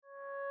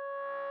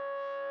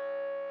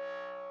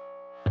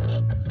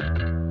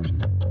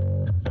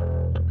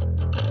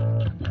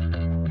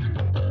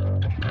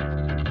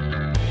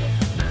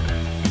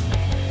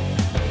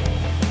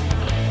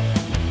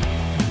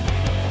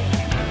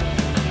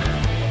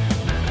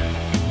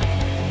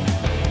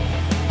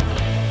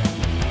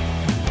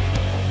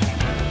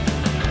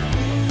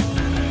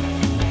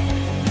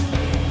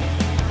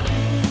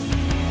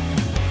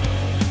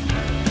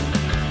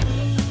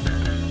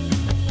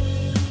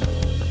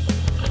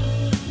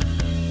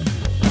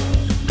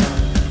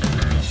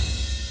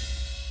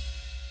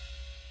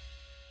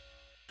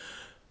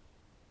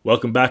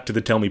Welcome back to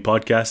the Tell Me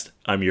podcast.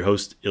 I'm your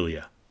host,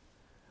 Ilya.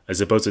 I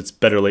suppose it's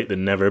better late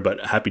than never,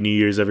 but Happy New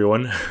Year's,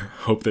 everyone.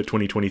 Hope that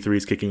 2023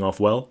 is kicking off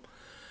well.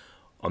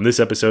 On this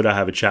episode, I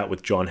have a chat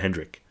with John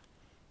Hendrick.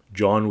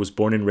 John was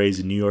born and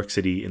raised in New York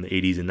City in the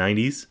 80s and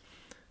 90s.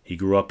 He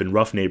grew up in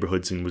rough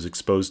neighborhoods and was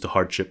exposed to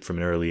hardship from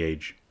an early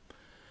age.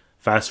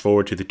 Fast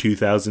forward to the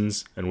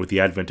 2000s, and with the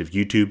advent of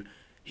YouTube,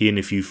 he and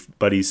a few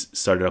buddies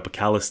started up a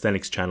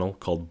calisthenics channel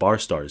called Bar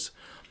Stars,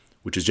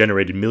 which has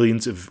generated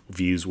millions of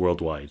views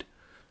worldwide.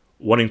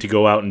 Wanting to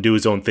go out and do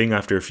his own thing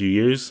after a few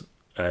years,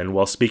 and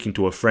while speaking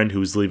to a friend who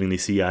was leaving the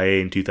CIA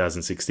in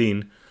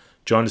 2016,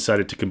 John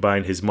decided to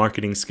combine his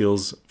marketing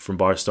skills from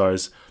Bar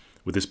Stars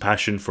with his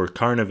passion for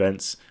current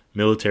events,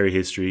 military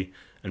history,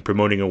 and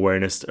promoting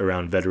awareness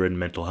around veteran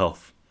mental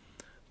health.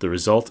 The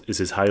result is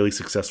his highly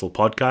successful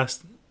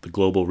podcast, the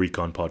Global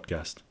Recon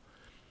Podcast.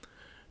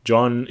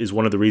 John is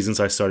one of the reasons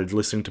I started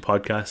listening to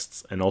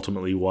podcasts and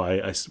ultimately why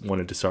I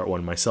wanted to start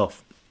one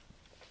myself.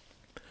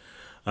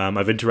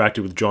 I've interacted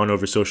with John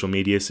over social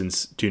media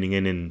since tuning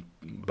in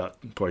about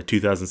probably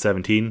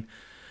 2017,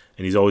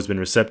 and he's always been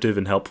receptive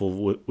and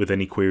helpful with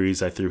any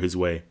queries I threw his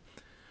way.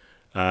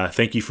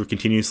 Thank you for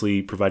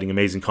continuously providing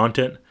amazing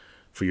content,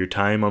 for your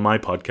time on my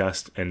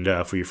podcast, and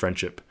for your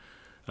friendship.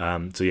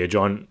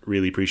 John,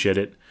 really appreciate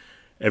it.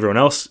 Everyone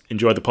else,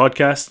 enjoy the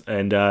podcast,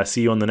 and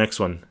see you on the next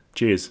one.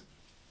 Cheers.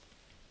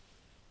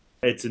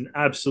 It's an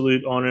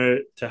absolute honor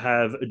to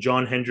have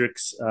John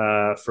Hendricks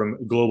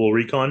from Global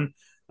Recon.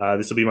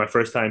 This will be my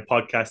first time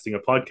podcasting a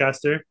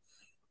podcaster.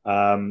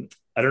 I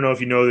don't know if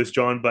you know this,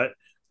 John, but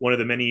one of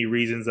the many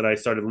reasons that I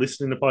started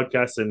listening to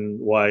podcasts and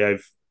why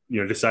I've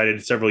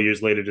decided several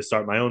years later to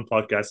start my own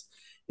podcast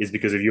is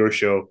because of your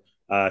show.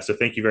 So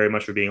thank you very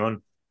much for being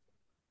on.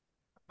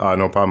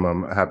 No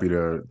problem. I'm happy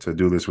to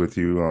do this with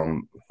you,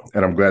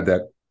 and I'm glad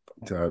that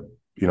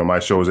my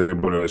show is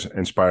able to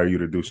inspire you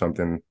to do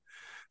something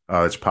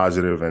that's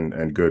positive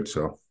and good.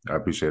 So I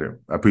appreciate it.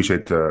 I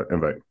appreciate the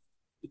invite.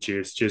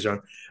 Cheers,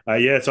 John.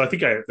 So I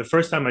think the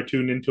first time I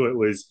tuned into it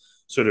was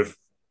sort of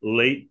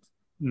late.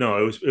 No,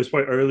 it was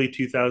probably early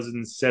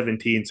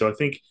 2017. So I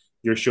think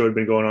your show had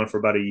been going on for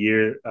about a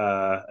year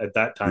at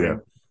that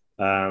time.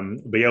 Yeah.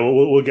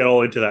 We'll get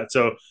all into that.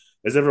 So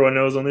as everyone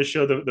knows on this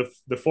show,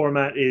 the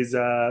format is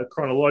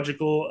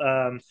chronological.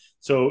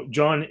 So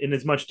John, in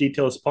as much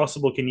detail as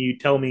possible, can you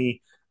tell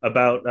me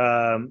about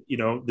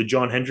the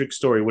John Hendrick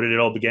story? Where did it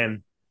all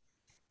begin?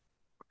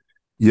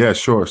 Yeah,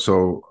 sure.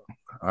 So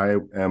I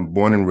am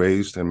born and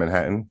raised in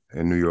Manhattan,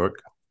 in New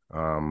York.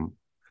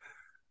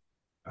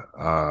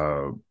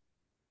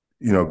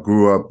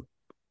 Grew up.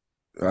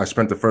 I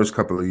spent the first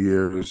couple of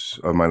years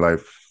of my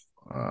life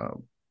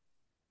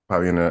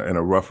probably in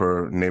a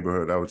rougher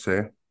neighborhood, I would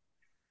say.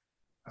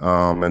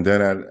 And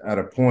then at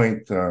a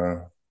point,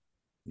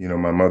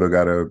 my mother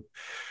got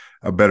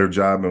a better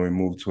job, and we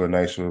moved to a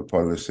nicer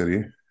part of the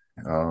city.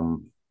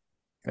 And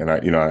I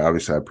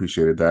obviously I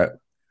appreciated that.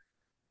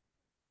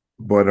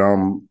 But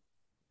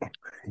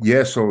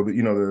so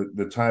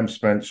the time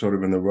spent sort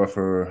of in the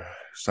rougher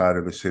side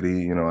of the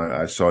city,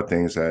 I saw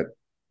things that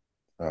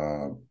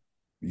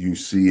you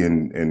see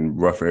in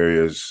rough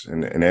areas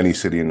in any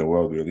city in the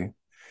world, really.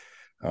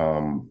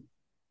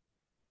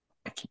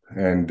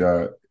 And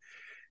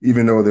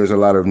even though there's a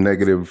lot of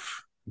negative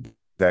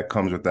that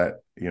comes with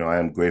that, I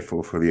am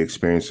grateful for the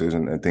experiences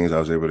and things I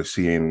was able to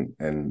see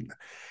and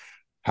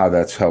how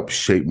that's helped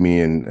shape me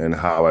and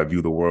how I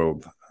view the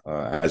world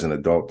as an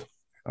adult.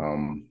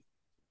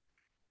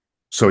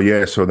 So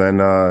then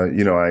I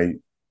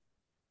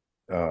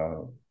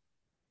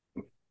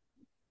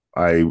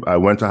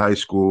went to high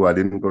school. I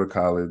didn't go to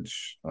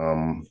college.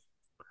 When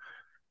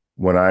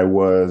I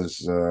was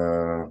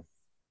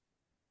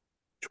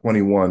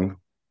 21,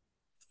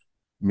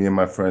 me and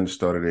my friends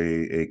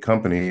started a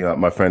company.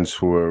 My friends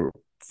who were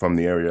from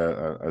the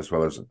area as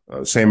well as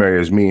same area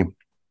as me.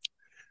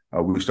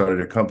 We started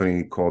a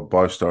company called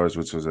Bar Stars,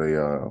 which was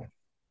a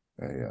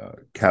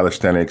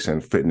calisthenics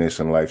and fitness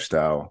and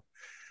lifestyle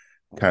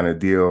kind of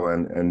deal.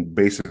 And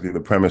basically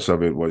the premise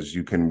of it was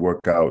you can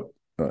work out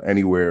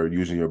anywhere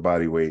using your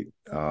body weight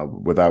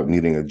without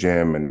needing a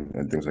gym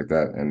and things like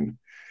that. And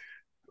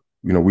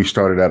we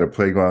started at a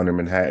playground in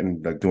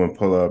Manhattan, like doing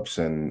pull-ups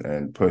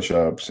and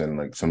push-ups and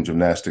like some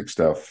gymnastic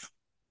stuff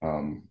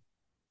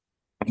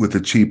with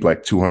a cheap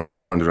like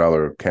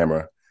 $200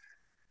 camera.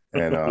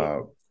 And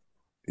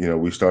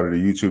we started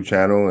a YouTube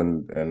channel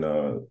and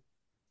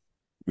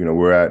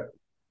we're at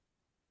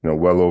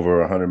well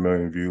over 100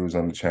 million views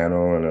on the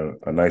channel and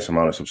a nice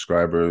amount of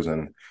subscribers.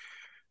 And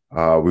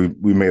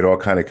We made all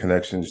kind of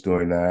connections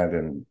doing that,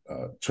 and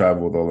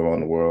traveled all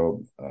around the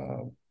world,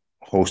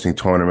 hosting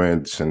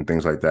tournaments and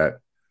things like that.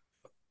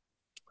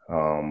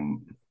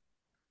 Um,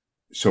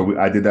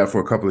 I did that for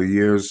a couple of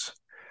years.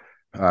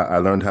 I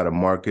learned how to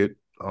market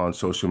on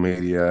social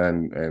media,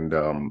 and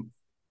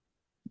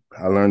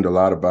I learned a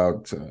lot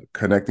about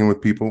connecting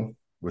with people,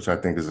 which I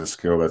think is a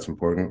skill that's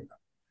important.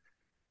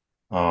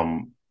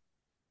 Um,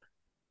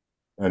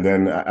 and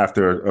then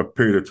after a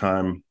period of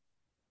time,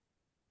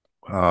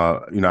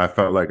 I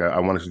felt like I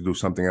wanted to do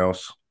something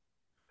else.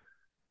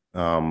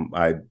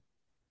 I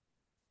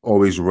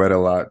always read a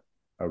lot.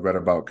 I read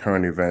about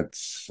current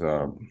events,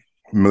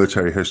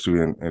 military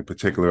history in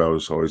particular. I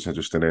was always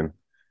interested in,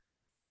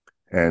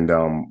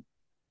 and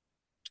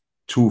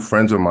two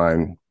friends of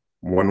mine,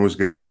 one was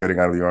getting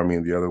out of the army,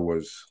 and the other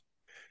was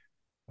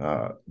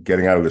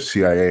getting out of the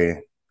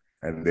CIA,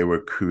 and they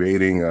were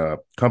creating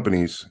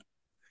companies,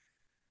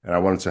 and I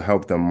wanted to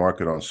help them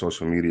market on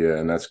social media,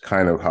 and that's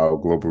kind of how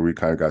Global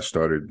Recon got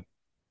started.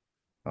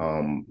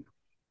 Um,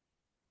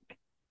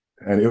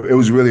 and it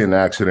was really an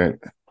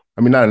accident.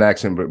 I mean, not an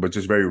accident, but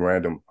just very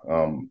random.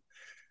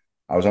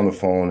 I was on the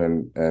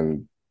phone,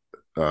 and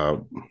uh,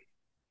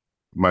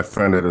 my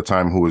friend at the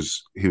time,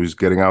 he was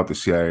getting out the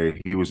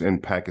CIA, he was in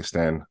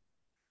Pakistan,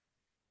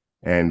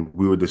 and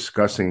we were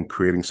discussing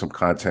creating some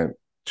content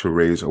to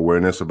raise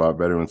awareness about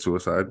veteran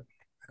suicide.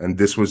 And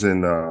this was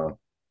in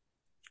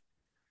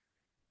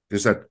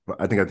this at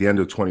I think at the end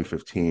of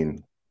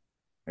 2015,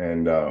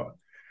 and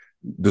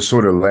the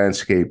sort of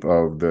landscape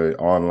of the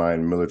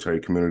online military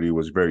community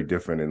was very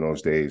different in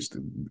those days.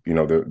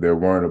 There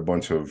weren't a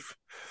bunch of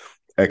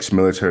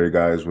ex-military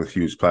guys with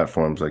huge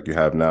platforms like you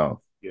have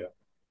now. Yeah.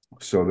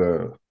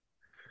 So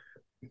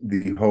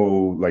the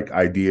whole like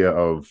idea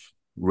of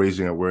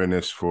raising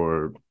awareness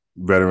for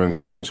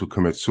veterans who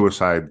commit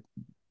suicide,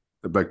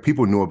 like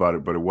people knew about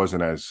it, but it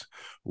wasn't as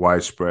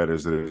widespread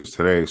as it is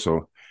today.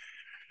 So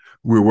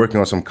we were working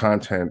on some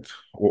content,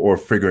 or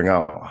figuring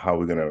out how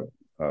we're going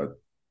to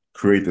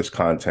create this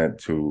content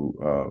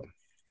to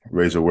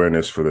raise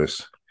awareness for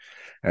this.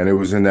 And it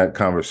was in that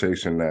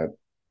conversation that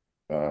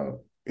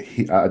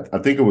I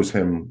think it was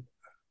him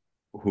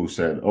who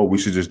said, "Oh, we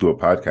should just do a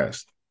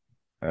podcast."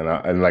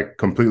 And like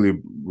completely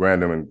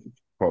random, and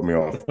caught me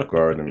off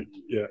guard. And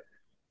Yeah.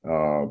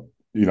 uh,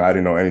 I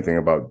didn't know anything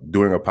about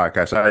doing a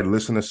podcast. I had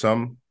listened to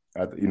some.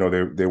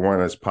 They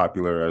weren't as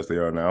popular as they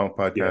are now.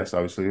 Yeah. Podcasts,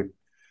 obviously.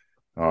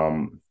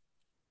 Um,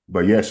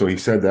 but yeah, so he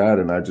said that,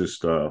 and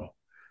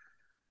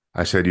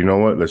I said, you know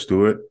what, let's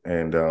do it.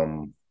 And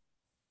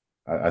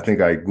I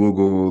think I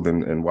Googled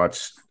and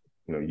watched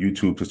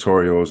YouTube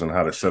tutorials on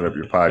how to set up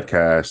your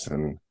podcast,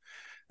 and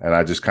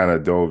I just kind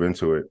of dove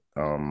into it.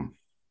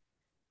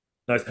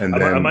 Nice. And I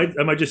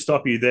then might just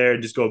stop you there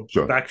and just go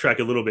sure. backtrack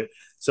a little bit.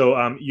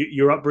 So,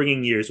 your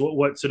upbringing years.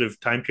 What sort of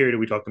time period are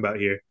we talking about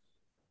here,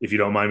 if you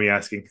don't mind me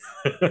asking?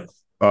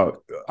 Uh,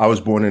 I was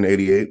born in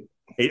 '88,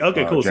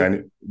 Okay, cool.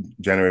 So,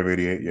 January of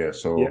 '88. Yeah, yeah,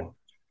 so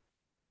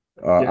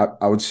yeah,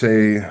 I would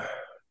say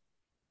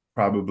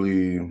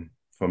probably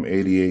from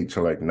 '88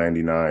 to like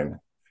 '99.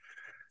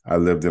 I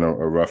lived in a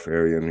rough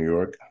area in New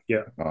York.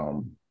 yeah,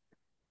 Um,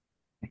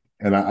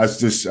 and I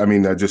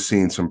just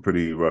seen some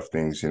pretty rough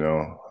things,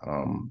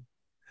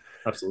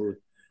 absolutely.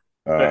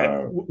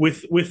 Uh,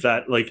 With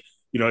that, like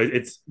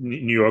it's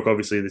New York,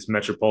 obviously this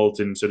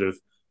metropolitan sort of,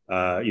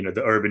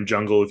 the urban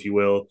jungle, if you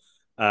will.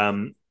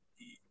 Um,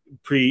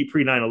 pre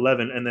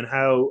 9/11, and then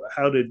how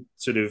did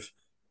sort of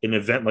an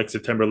event like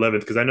September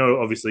 11th, because I know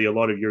obviously a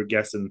lot of your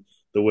guests and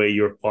the way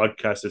your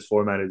podcast is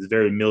formatted is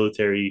very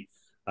military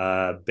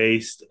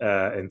based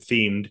and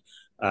themed,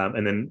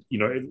 and then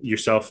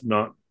yourself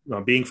not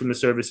being from the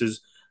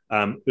services,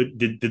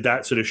 did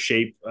that sort of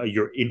shape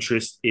your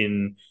interest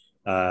in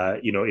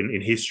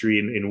in history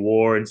and in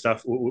war and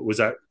stuff? Was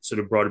that sort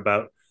of brought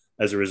about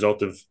as a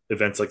result of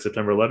events like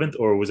September 11th,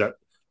 or was that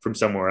from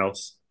somewhere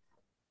else?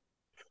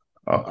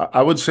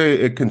 I would say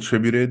it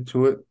contributed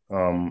to it.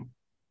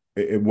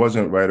 It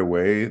wasn't right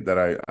away that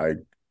I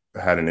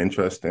had an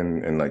interest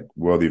in like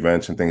world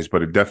events and things,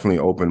 but it definitely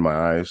opened my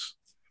eyes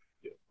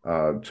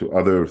to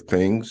other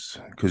things,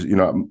 because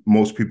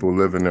most people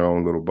live in their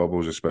own little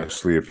bubbles,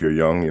 especially if you're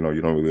young. You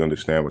don't really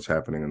understand what's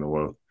happening in the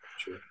world.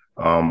 Sure.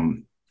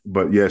 Um,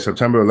 but yeah,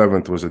 September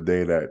 11th was a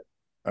day that,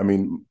 I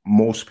mean,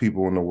 most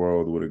people in the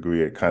world would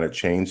agree it kind of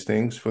changed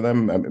things for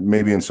them. I mean,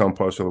 maybe in some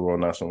parts of the world,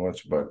 not so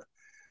much, but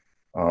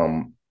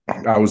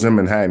I was in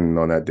Manhattan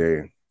on that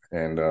day,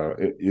 and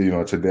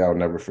today I'll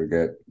never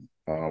forget.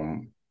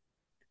 Um,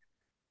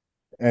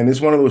 and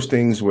it's one of those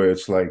things where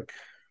it's like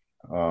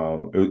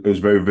it was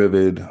very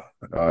vivid.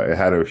 It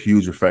had a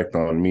huge effect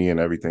on me and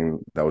everything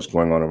that was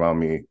going on around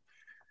me.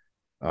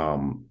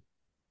 Um,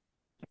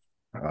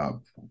 uh,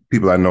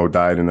 People I know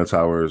died in the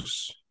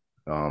towers.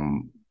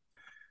 Um,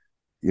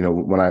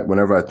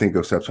 whenever I think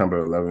of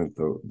September 11th,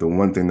 the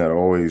one thing that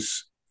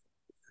always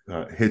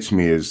hits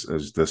me is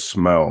the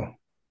smell,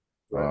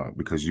 Right.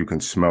 because you can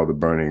smell the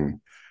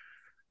burning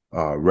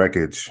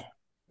wreckage.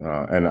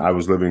 And I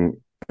was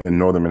living in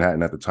northern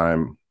Manhattan at the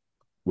time,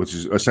 which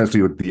is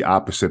essentially the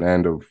opposite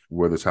end of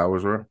where the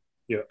towers were.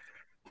 Yeah.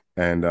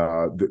 And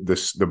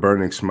the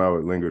burning smell,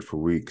 it lingered for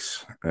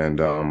weeks. And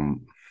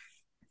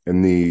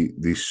in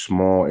the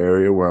small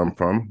area where I'm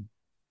from,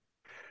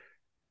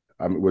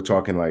 we're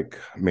talking like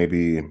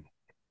maybe,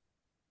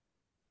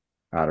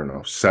 I don't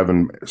know,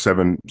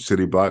 seven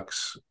city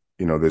blocks.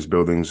 There's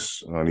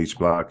buildings on each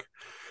block,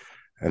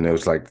 and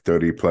there's like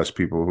 30 plus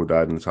people who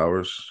died in the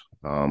towers.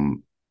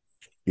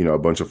 A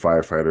bunch of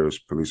firefighters,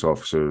 police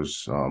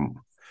officers,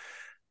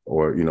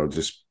 or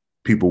just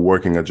people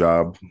working a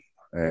job.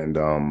 And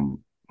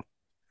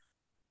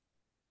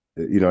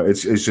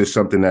it's just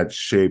something that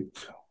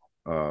shaped,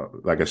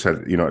 like I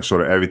said,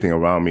 sort of everything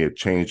around me. It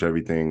changed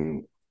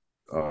everything.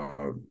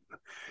 uh,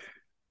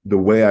 the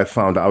way I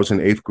found I was in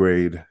eighth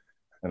grade,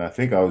 and I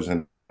think I was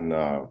in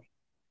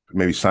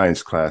maybe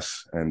science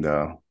class, and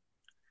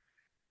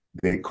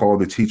they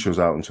called the teachers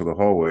out into the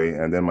hallway,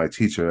 and then my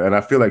teacher, and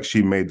I feel like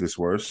she made this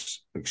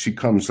worse. Like, she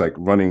comes like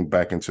running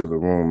back into the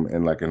room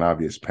in like an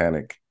obvious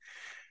panic,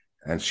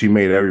 and she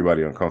made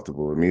everybody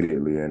uncomfortable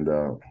immediately. And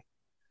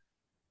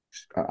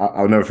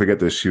I'll never forget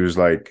this. She was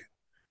like,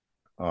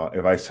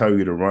 "If I tell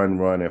you to run,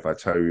 run. If I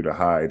tell you to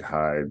hide,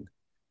 hide.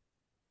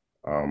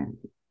 Um,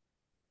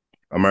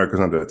 America's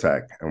under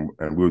attack."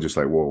 And we were just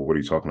like, "Whoa, what are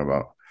you talking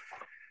about?"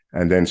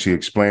 And then she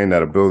explained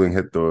that a building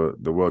hit the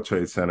World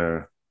Trade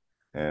Center,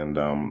 and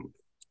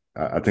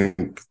I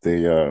think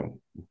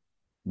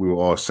we were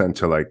all sent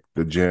to like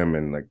the gym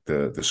and like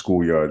the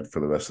schoolyard for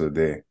the rest of the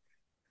day,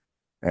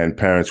 and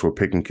parents were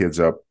picking kids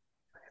up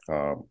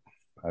uh,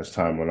 as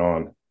time went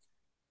on.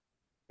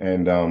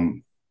 And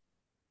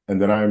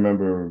and then I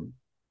remember,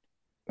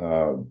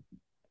 uh,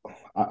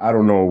 I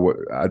don't know what,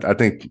 I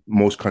think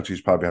most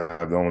countries probably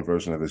have their own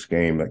version of this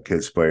game that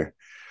kids play,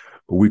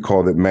 but we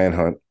called it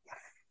Manhunt.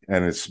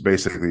 And it's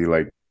basically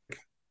like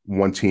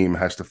one team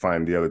has to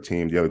find the other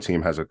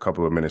team has a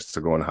couple of minutes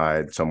to go and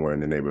hide somewhere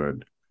in the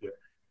neighborhood. Yeah.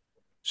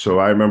 So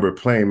I remember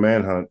playing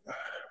Manhunt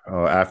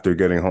after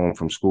getting home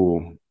from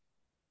school,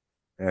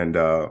 and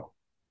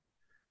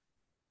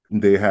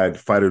they had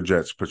fighter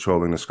jets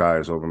patrolling the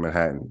skies over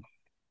Manhattan.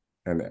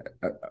 And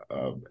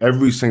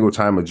every single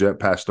time a jet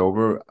passed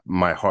over,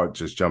 my heart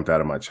just jumped out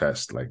of my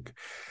chest. Like,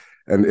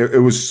 and it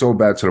was so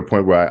bad to the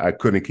point where I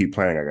couldn't keep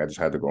playing. Like, I just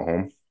had to go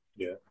home.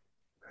 Yeah.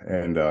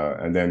 And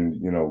then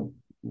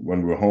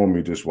when we're home,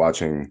 you're just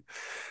watching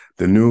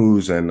the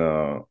news, and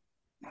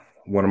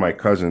one of my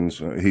cousins,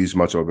 he's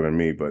much older than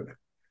me, but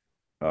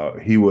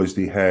he was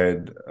the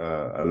head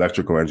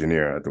electrical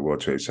engineer at the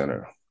World Trade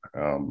Center.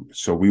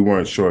 So we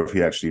weren't sure if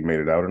he actually made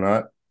it out or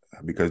not,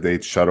 because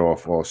they shut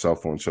off all cell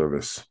phone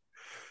service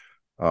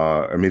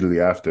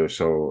immediately after.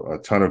 So a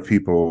ton of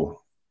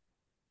people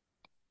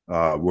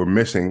were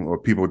missing, or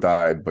people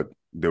died, but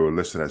they were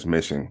listed as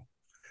missing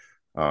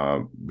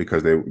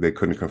because they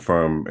couldn't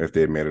confirm if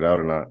they had made it out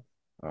or not.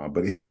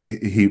 But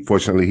he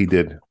fortunately he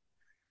did.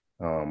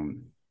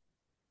 Um,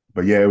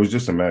 but yeah, it was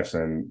just a mess.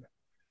 And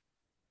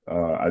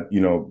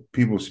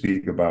people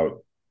speak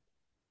about,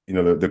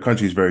 the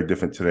country is very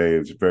different today.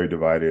 It's very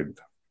divided,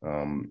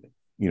 um,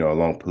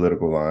 along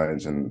political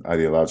lines and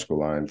ideological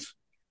lines.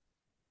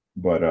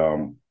 But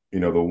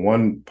the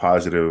one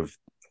positive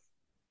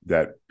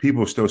that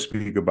people still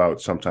speak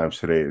about sometimes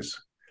today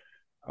is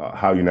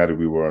how united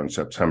we were on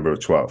September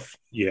 12th.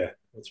 Yeah,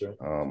 that's right.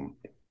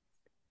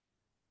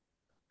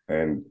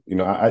 And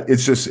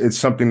it's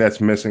something that's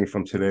missing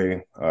from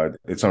today.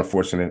 It's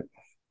unfortunate.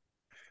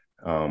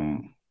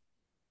 Um,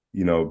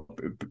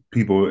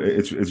 People,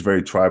 it's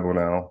very tribal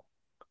now.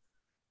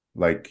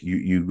 Like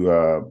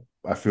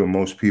I feel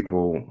most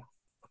people,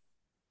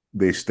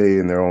 they stay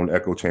in their own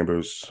echo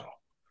chambers.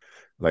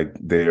 Like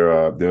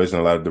there isn't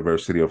a lot of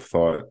diversity of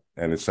thought,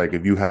 and it's like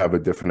if you have a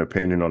different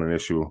opinion on an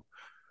issue,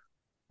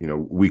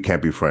 we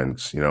can't be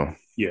friends. Yeah.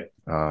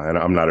 And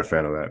I'm not a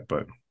fan of that.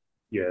 But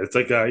Yeah, it's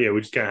like yeah, we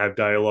just can't have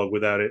dialogue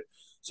without it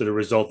sort of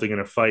resulting in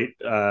a fight.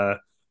 Yeah,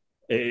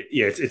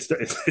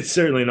 it's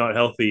certainly not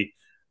healthy.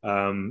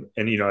 And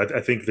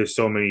I think there's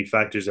so many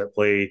factors at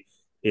play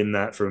in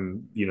that,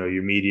 from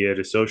your media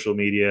to social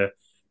media,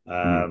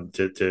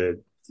 to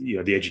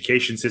the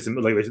education system.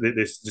 Like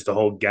there's just a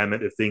whole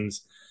gamut of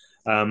things.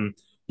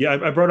 Yeah,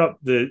 I brought up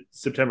the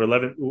September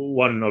 11th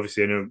one.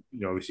 Obviously, I know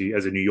obviously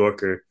as a New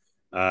Yorker,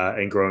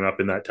 and growing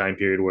up in that time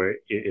period where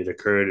it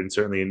occurred, and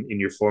certainly in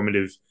your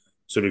formative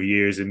sort of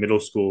years in middle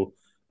school.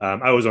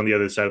 I was on the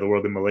other side of the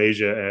world in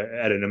Malaysia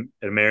at an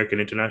American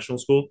international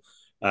school,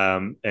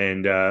 and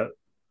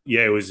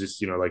yeah, it was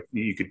just like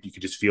you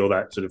could just feel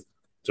that sort of,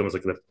 it's almost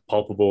like the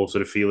palpable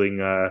sort of feeling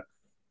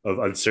of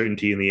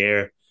uncertainty in the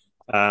air.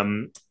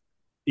 Um,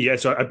 yeah,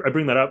 so I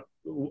bring that up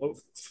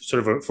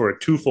sort of for a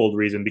twofold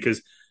reason,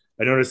 because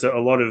I noticed that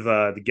a lot of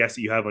the guests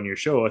that you have on your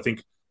show, I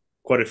think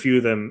quite a few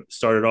of them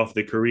started off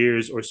their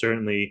careers, or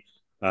certainly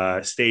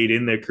stayed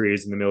in their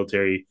careers in the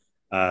military,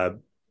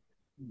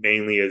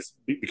 mainly as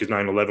because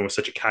 9/11 was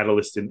such a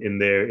catalyst in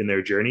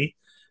their journey.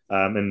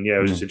 And yeah, I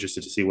was just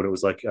interested to see what it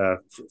was like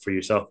for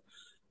yourself.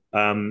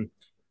 Um,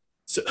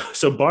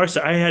 so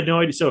Barca, I had no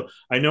idea. So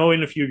I know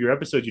in a few of your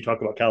episodes you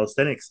talk about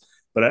calisthenics.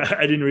 but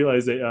I didn't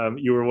realize that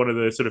you were one of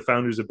the sort of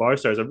founders of Bar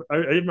Stars. I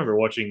remember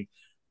watching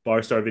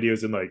Bar Star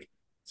videos in like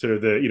sort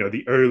of the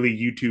the early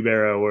YouTube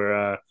era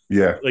where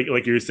Yeah.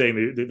 like you were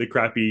saying the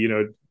crappy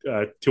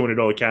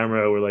 $200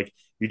 camera where like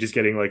you're just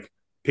getting like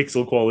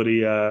pixel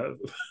quality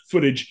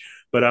footage.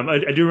 But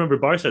I do remember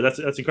Bar Stars.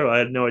 That's incredible. I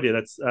had no idea.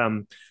 That's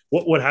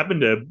what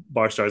happened to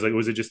Bar Stars. Like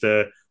was it just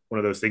a one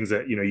of those things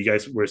that you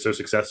guys were so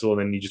successful and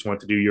then you just want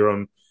to do your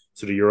own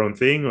sort of your own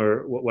thing,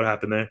 or what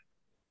happened there?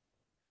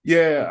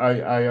 Yeah,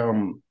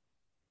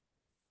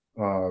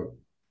 uh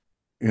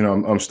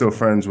I'm still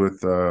friends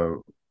with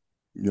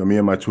me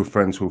and my two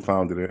friends who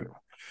founded it.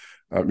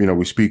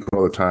 We speak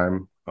all the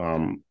time.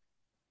 And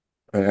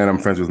I'm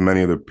friends with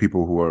many of the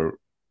people who are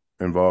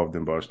involved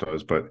in Bar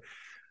Stars. But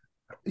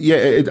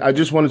yeah, I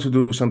just wanted to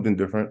do something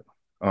different.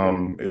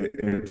 Yeah.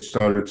 It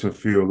started to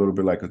feel a little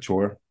bit like a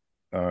chore.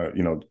 I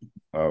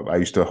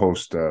used to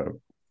host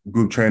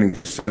group training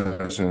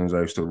sessions.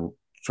 I used to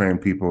train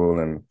people,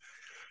 and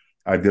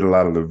I did a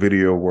lot of the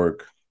video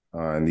work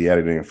and the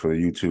editing for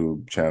the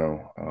YouTube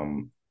channel.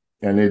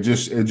 And it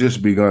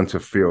just begun to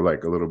feel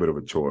like a little bit of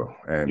a chore.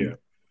 Yeah. And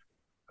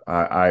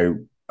I I,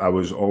 I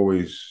was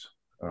always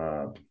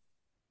uh,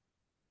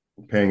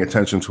 paying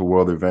attention to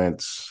world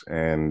events,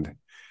 and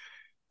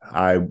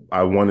I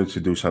wanted to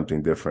do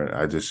something different.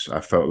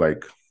 I felt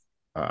like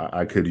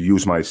I could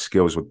use my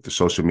skills with the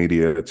social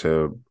media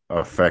to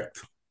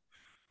affect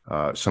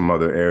some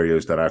other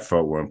areas that I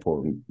felt were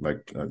important,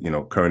 like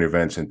current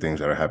events and things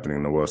that are happening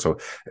in the world. So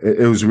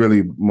it was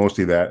really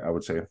mostly that, I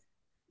would say.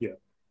 Yeah.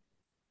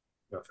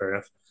 No, fair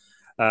enough.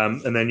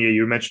 And then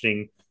you were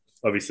mentioning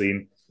obviously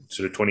in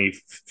sort of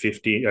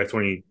 2015,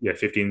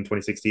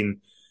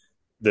 2016,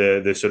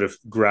 the sort of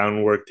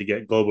groundwork to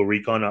get global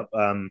recon up.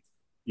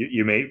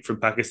 You made from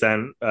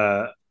Pakistan,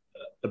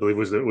 I believe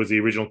was the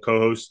original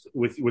co-host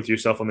with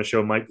yourself on the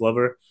show, Mike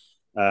Glover.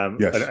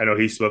 Yes. I know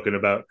he's spoken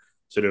about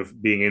sort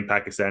of being in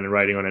Pakistan and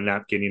writing on a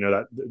napkin.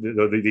 That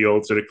the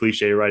old sort of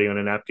cliche writing on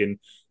a napkin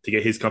to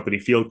get his company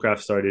Fieldcraft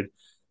started.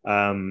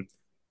 Um,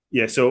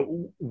 yeah.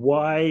 So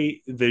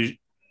why the?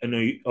 I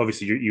know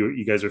obviously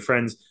you guys are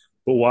friends,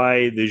 but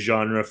why the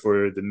genre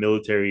for the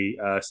military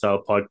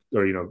style pod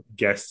or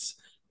guests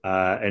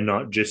and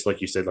not just like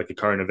you said like a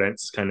current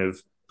events kind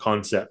of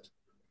concept?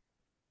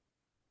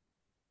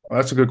 Well,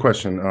 that's a good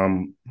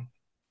question.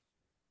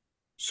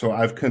 So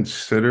I've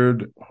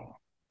considered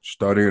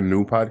starting a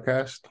new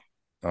podcast,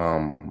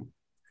 um,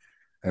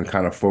 and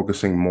kind of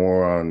focusing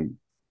more on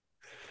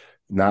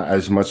not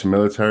as much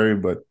military,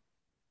 but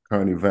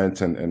current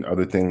events and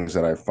other things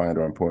that I find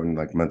are important,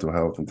 like mental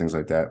health and things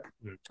like that.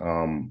 Mm.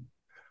 Um,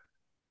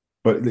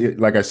 but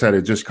like I said,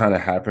 it just kind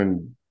of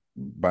happened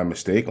by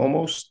mistake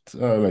almost,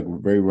 like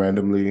very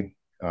randomly.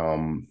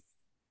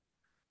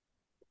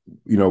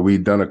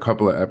 We'd done a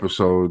couple of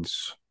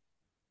episodes,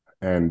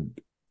 and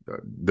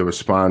the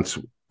response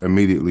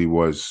immediately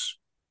was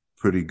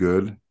pretty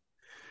good.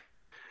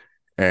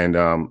 And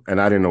I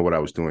didn't know what I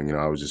was doing.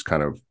 I was just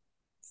kind of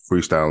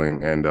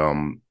freestyling, and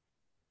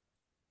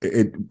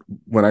it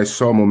when I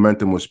saw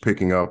momentum was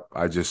picking up,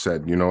 I just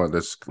said, you know what,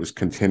 let's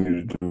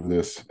continue to do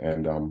this,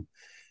 and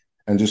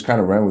just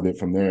kind of ran with it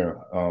from there.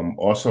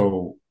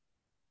 Also,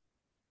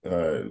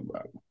 uh,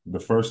 the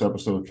first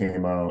episode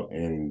came out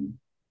in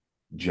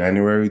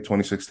January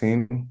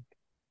 2016,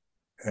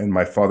 and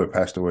my father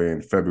passed away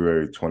in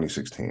February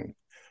 2016.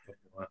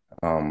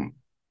 Um,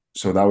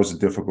 so that was a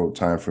difficult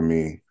time for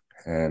me,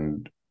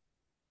 and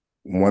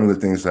one of the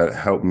things that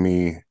helped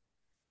me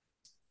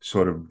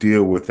sort of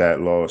deal with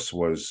that loss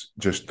was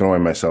just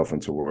throwing myself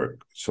into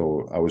work.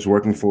 So I was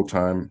working full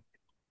time,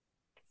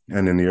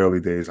 and in the early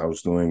days, I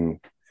was doing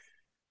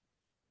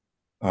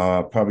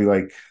probably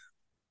like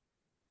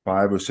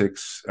 5 or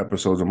 6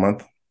 episodes a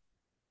month.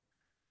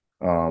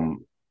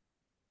 Um,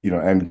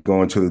 and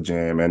going to the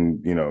gym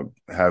and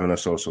having a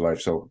social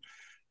life. So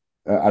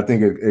I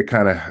think it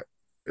kind of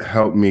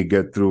helped me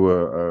get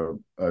through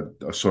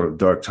a sort of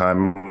dark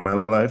time in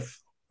my life,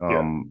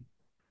 Yeah.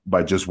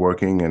 by just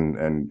working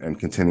and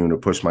continuing to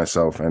push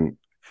myself, and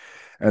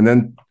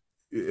then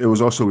it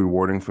was also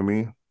rewarding for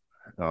me,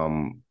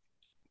 um,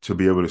 to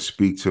be able to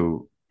speak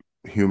to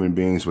human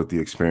beings with the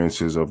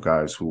experiences of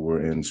guys who were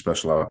in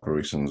special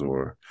operations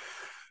or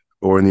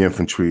in the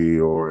infantry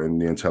or in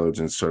the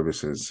intelligence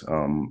services.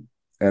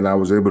 And I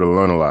was able to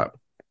learn a lot,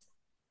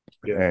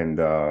 Yeah. and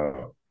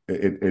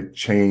it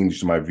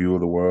changed my view of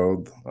the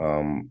world.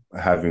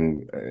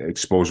 Having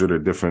exposure to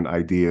different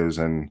ideas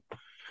and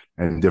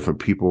different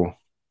people,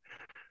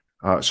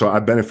 so I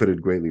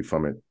benefited greatly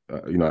from it.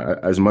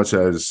 As much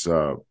as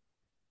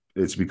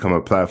it's become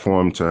a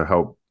platform to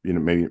help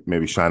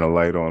maybe shine a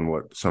light on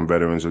what some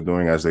veterans are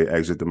doing as they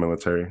exit the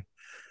military,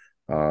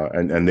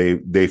 and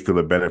they feel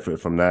a benefit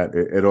from that.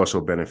 It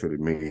also benefited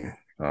me,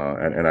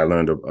 and I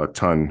learned a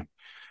ton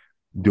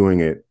doing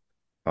it.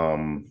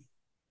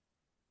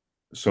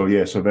 So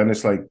yeah, so then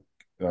it's like,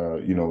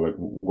 like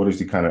what is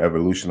the kind of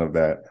evolution of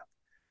that?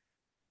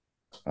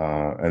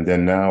 And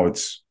then now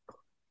it's,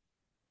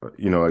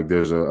 like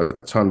there's a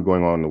ton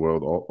going on in the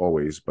world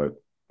always, but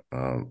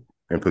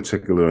in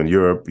particular in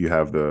Europe, you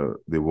have the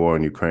war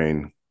in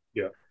Ukraine,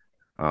 Yeah.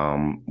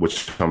 which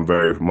I'm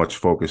very much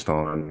focused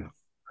on.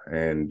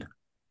 And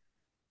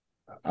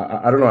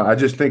I don't know. I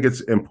just think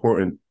it's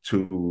important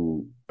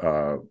to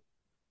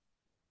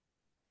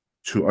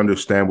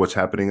understand what's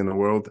happening in the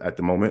world at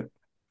the moment,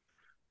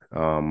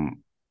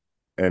 um,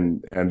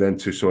 and then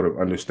to sort of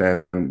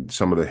understand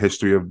some of the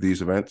history of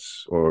these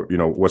events, or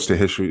what's the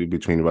history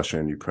between Russia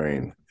and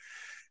Ukraine,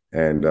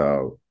 and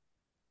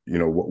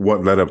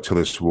what led up to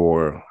this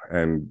war,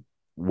 and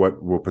what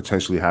will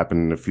potentially happen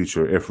in the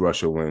future if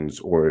Russia wins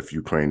or if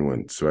Ukraine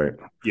wins, right?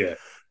 Yeah.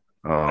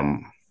 I, Um,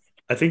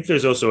 I think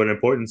there's also an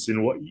importance in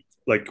what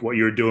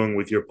you're doing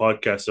with your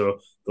podcast. So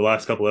the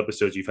last couple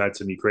episodes, you've had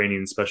some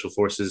Ukrainian special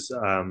forces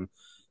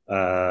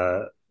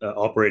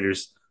operators,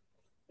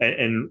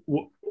 and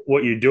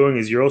what you're doing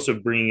is you're also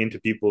bringing into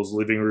people's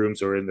living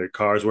rooms or in their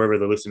cars, wherever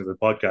they're listening to the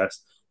podcast,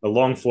 a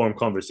long form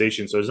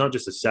conversation. So it's not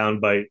just a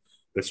sound bite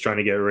that's trying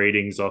to get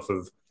ratings off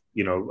of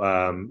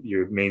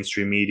your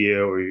mainstream media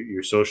or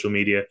your social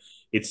media.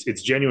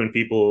 It's genuine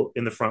people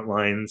in the front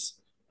lines,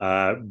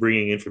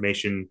 bringing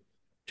information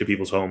to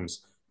people's homes,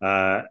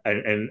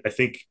 and I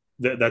think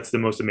that's the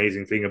most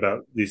amazing thing about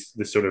this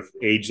sort of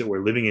age that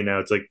we're living in now.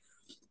 It's like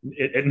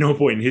at no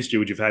point in history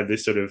would you've had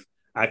this sort of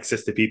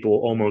access to people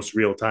almost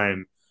real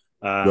time.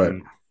 right.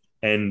 Um,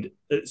 and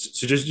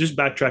so just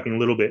backtracking a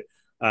little bit,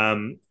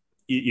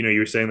 you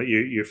were saying that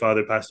your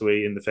father passed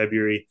away in the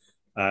February,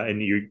 and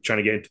you're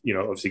trying to get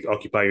obviously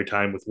occupy your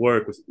time with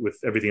work with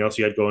everything else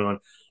you had going on.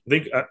 I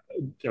think I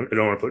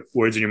don't want to put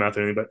words in your mouth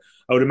or anything, but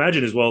I would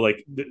imagine as well, like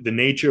the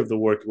nature of the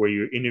work where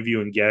you're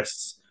interviewing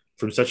guests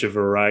from such a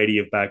variety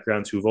of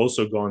backgrounds who've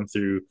also gone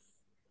through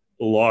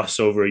loss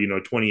over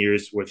 20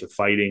 years worth of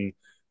fighting,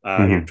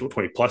 Mm-hmm.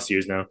 20 plus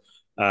years now.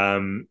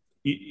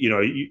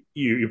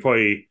 You're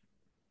probably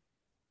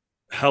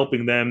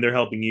helping them, they're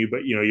helping you,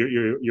 but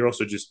you're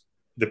also just,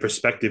 the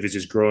perspective is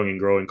just growing and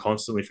growing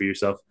constantly for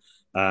yourself,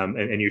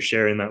 and you're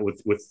sharing that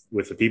with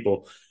the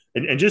people.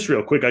 And just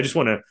real quick, I just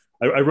want to,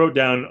 I wrote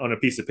down on a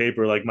piece of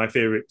paper like my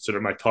favorite, sort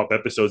of my top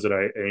episodes that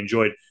I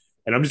enjoyed,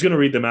 and I'm just going to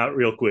read them out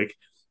real quick.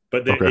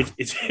 But Okay.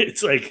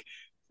 it's like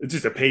it's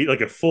just a page,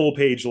 like a full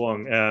page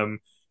long.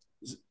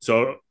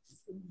 So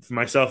for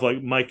myself,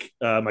 like Mike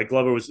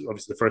Glover was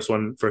obviously the first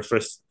one for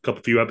first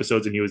couple few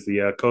episodes, and he was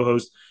the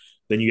co-host.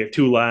 Then you get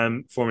Tu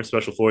Lam, former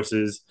Special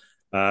Forces,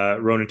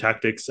 Ronin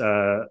Tactics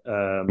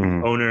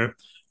Mm-hmm. owner,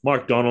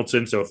 Mark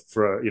Donaldson. So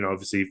for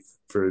obviously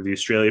for the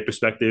Australia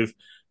perspective,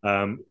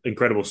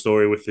 incredible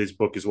story with his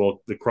book as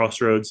well, The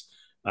Crossroads.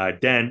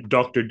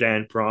 Dr.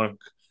 Dan Pronk.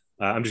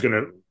 I'm just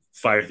gonna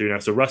fire through now.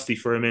 So Rusty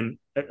Furman,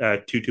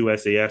 22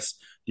 SAS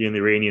during the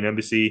Iranian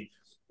embassy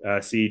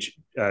siege.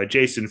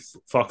 Jason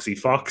Foxy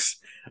Fox,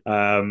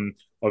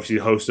 obviously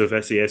the host of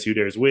SAS Who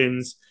Dares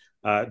Wins.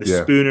 The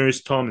Yeah.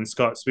 Spooners, Tom and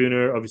Scott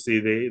Spooner, obviously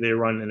they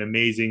run an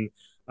amazing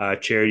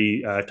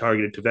charity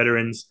targeted to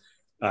veterans.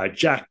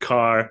 Jack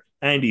Carr,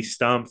 Andy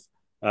Stumpf,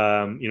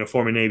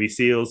 former Navy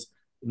SEALs.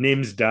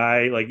 Nims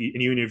Die, like,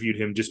 and you interviewed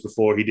him just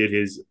before he did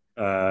his.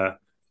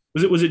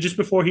 Was it just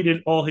before he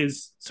did all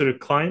his sort of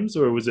climbs,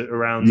 or was it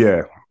around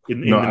Yeah.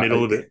 No, in the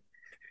middle of it?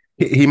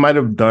 he might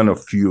have done a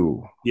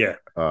few. Yeah,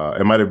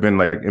 It might have been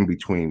like in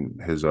between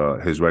his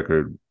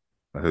record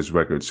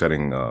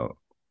setting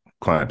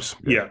climbs.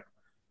 Yeah. yeah.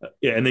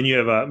 Yeah, and then you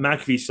have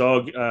McAfee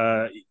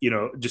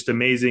Sog, just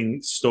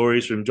amazing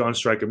stories from John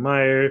Striker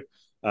Meyer.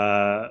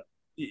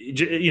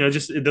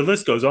 Just the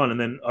list goes on, and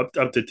then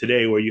up to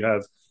today, where you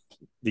have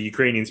the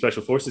Ukrainian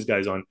Special Forces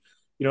guys on.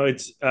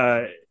 It's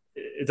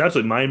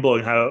absolutely mind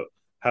blowing how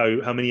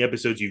many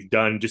episodes you've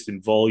done just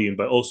in volume,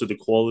 but also the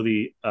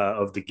quality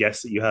of the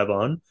guests that you have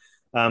on.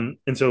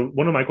 And so,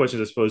 one of my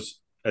questions, I suppose,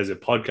 as a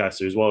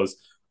podcaster as well, is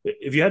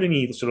if you had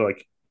any sort of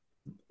like,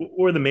 what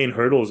were the main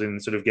hurdles in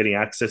sort of getting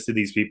access to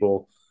these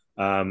people?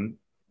 Um,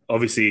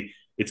 Obviously,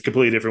 it's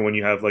completely different when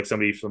you have like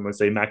somebody from, let's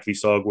say, McAfee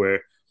Sog,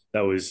 where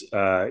that was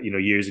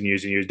years and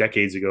years and years,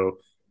 decades ago,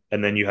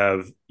 and then you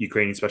have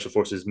Ukrainian Special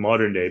Forces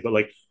modern day. But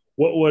like,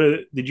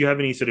 did you have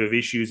any sort of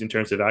issues in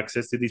terms of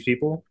access to these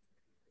people?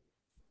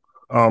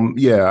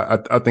 Yeah,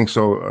 I think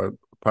so.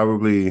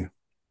 Probably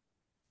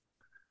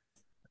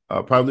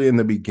in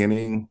the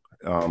beginning,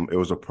 it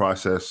was a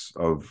process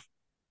of,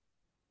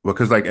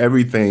 because like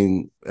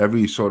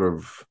every sort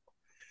of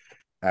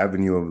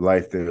avenue of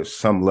life, there's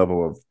some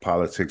level of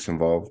politics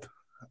involved.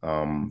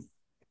 Um,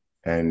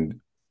 and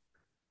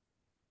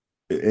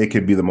it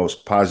could be the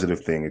most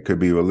positive thing. It could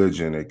be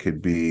religion. It could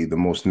be the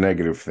most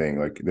negative thing.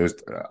 Like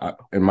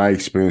in my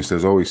experience,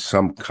 there's always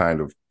some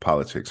kind of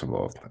politics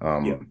involved.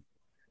 Yeah,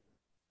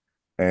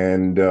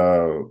 And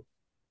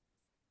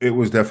it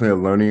was definitely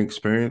a learning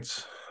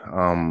experience.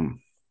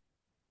 Um,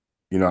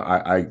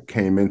 I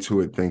came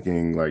into it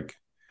thinking like,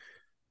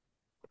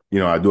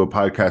 I do a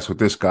podcast with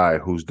this guy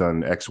who's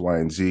done X, Y,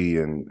 and Z,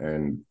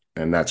 and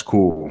that's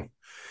cool.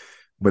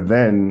 But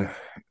then,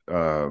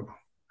 uh,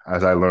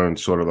 as I learned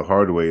sort of the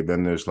hard way,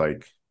 then there's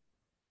like,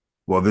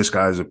 well, this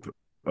guy's he's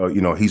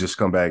a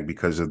scumbag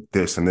because of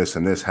this and this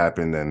and this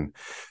happened, and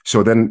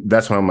so then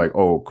that's when I'm like,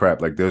 oh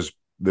crap, like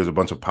there's a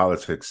bunch of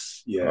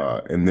politics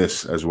Yeah. in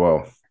this as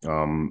well.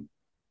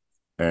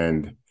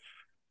 And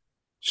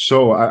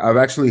so I've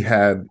actually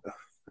had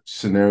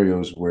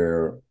scenarios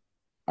where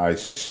I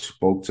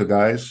spoke to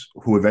guys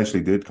who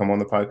eventually did come on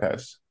the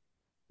podcast,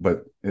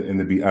 but in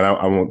the and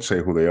I won't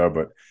say who they are,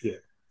 but Yeah.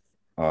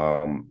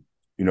 um,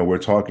 we're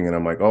talking, and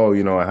I'm like, oh,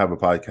 I have a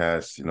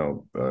podcast.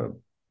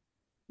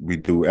 We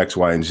do X,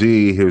 Y, and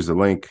Z. Here's the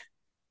link,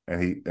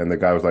 and the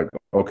guy was like,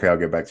 okay, I'll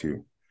get back to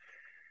you.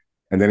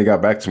 And then he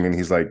got back to me and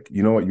he's like,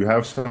 you know what? You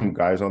have some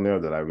guys on there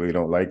that I really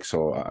don't like.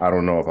 So I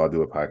don't know if I'll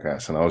do a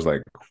podcast. And I was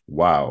like,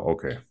 wow,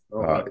 okay.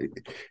 Oh, Uh, wow.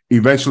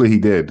 eventually he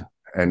did.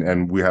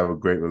 And we have a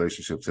great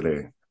relationship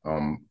today.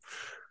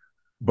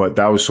 But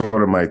that was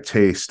sort of my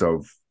taste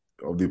of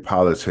the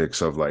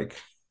politics of like,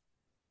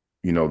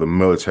 the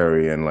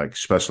military and like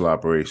special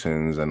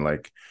operations and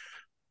like,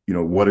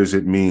 what does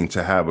it mean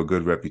to have a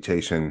good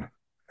reputation?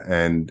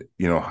 And,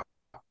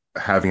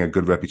 having a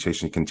good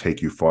reputation can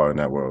take you far in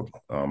that world.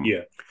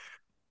 Yeah.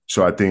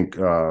 So I think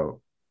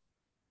in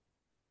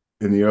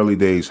the early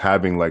days,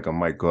 having like a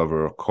Mike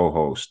Glover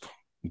co-host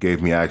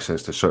gave me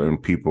access to certain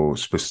people,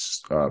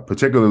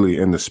 particularly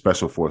in the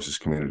special forces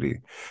community, Yeah.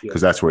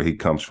 because that's where he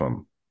comes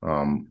from.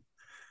 And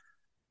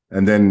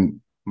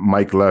then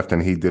Mike left,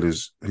 and he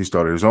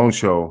started his own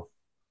show.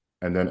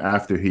 And then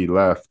after he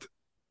left,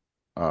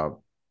 uh,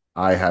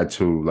 I had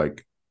to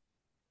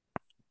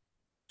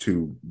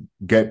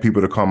get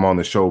people to come on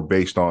the show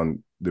based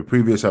on the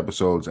previous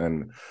episodes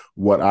and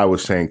what I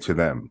was saying to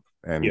them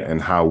and Yeah.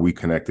 and how we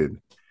connected.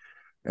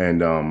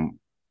 And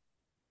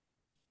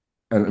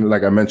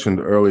like I mentioned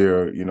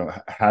earlier,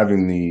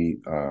 having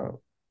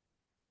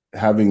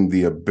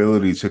the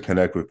ability to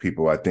connect with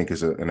people, I think,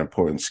 is an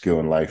important skill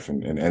in life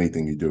and in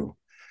anything you do.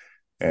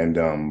 And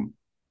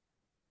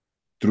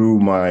through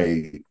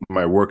my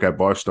work at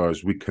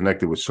BarStars, we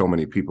connected with so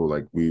many people.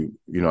 Like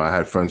I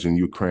had friends in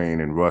Ukraine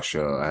and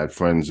Russia. I had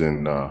friends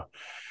in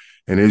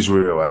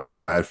Israel.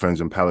 I had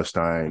friends in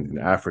Palestine, in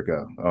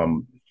Africa,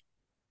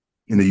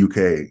 in the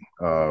UK.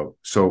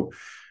 So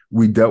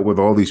we dealt with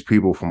all these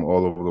people from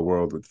all over the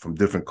world, from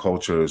different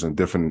cultures and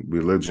different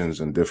religions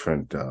and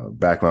different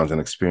backgrounds and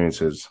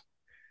experiences.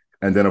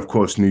 And then, of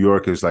course, New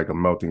York is like a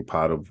melting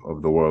pot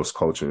of the world's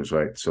cultures,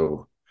 right?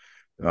 So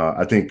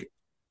I think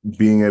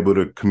being able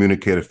to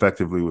communicate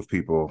effectively with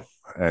people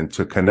and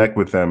to connect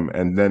with them,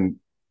 and then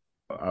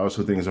I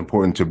also think it's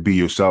important to be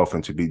yourself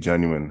and to be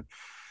genuine,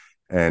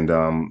 and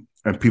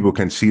people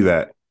can see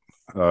that,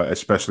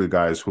 especially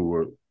guys who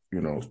were,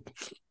 you know,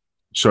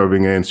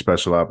 serving in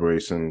special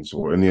operations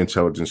or in the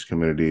intelligence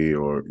community,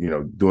 or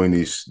doing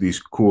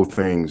these cool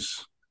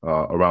things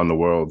around the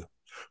world,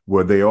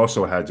 where they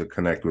also had to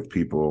connect with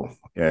people,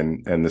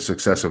 and the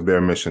success of their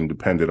mission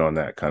depended on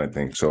that kind of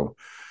thing. So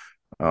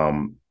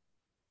um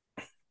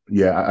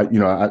yeah,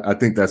 I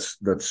think that's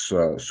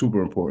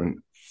super important.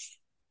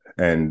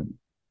 And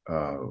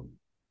uh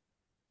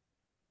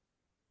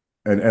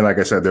and like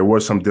I said, there were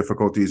some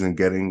difficulties in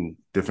getting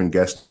different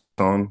guests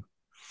on,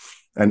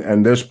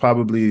 and there's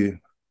probably,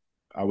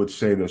 I would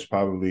say, there's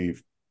probably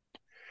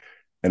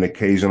an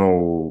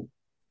occasional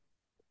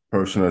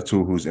person or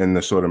two who's in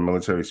the sort of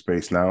military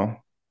space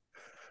now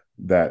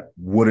that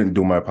wouldn't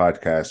do my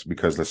podcast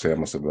because, let's say,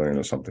 I'm a civilian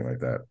or something like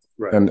that.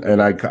 Right.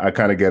 And I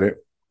kind of get it.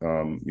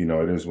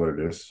 It is what it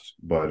is.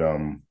 But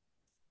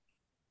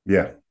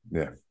yeah,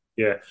 yeah,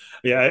 Yeah,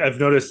 yeah. I've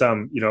noticed,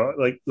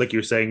 like you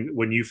were saying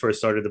when you first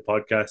started the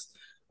podcast,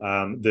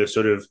 the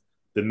sort of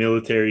the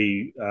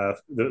military,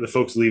 the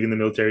folks leaving the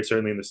military,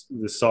 certainly in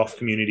the soft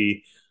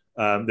community,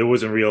 there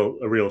wasn't a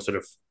real sort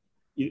of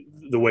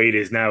the way it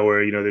is now,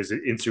 where there's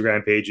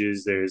Instagram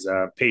pages, there's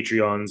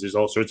Patreons, there's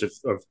all sorts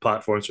of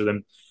platforms for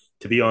them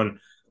to be on.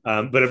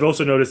 But I've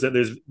also noticed that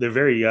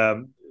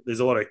there's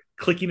a lot of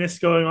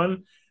clickiness going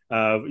on.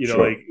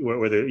 sure. Like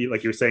where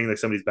like you were saying, like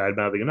somebody's bad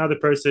mouthing another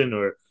person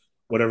or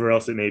whatever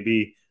else it may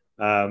be.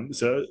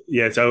 So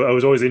yeah, so I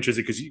was always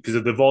interested because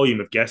of the volume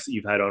of guests that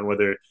you've had on,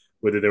 whether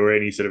there were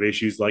any sort of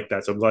issues like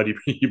that. So I'm glad you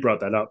you brought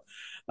that up.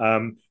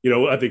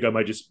 I think I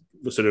might just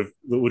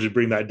we'll just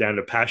bring that down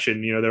to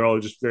passion. They're all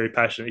just very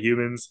passionate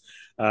humans.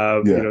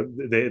 Yeah,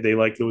 They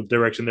like the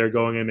direction they're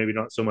going in, maybe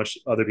not so much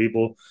other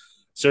people.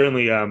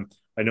 Certainly,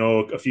 I know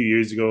a few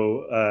years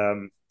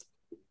ago,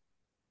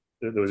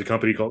 there was a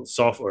company called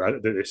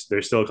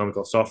there's still a company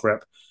called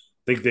SoftRep.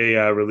 I think they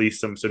released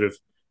some sort of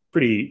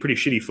pretty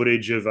shitty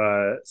footage of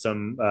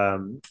some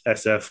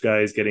SF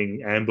guys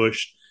getting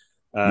ambushed,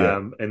 yeah,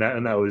 and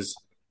that was,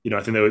 I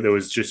think there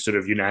was just sort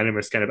of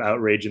unanimous kind of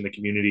outrage in the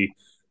community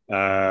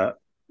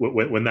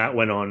when that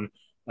went on.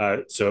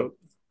 So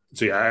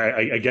yeah,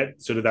 I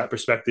get sort of that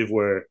perspective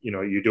where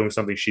you're doing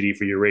something shitty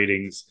for your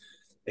ratings.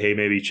 Hey,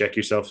 maybe check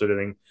yourself, sort of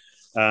thing.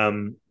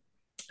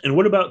 And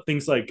what about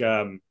things like,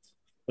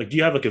 do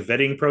you have like a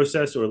vetting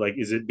process, or like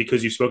is it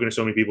because you've spoken to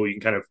so many people, you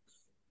can kind of,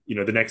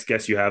 the next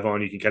guest you have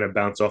on, you can kind of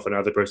bounce off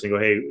another person and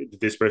go, hey, did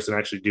this person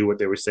actually do what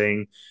they were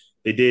saying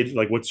they did?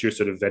 Like, what's your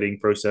sort of vetting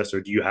process,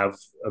 or do you have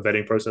a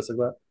vetting process like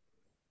that?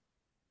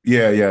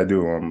 yeah, I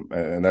do.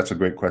 And that's a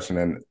great question.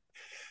 And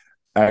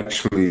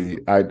Actually,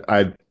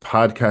 I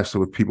podcasted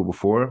with people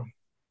before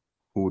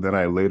who then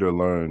I later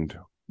learned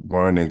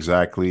weren't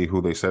exactly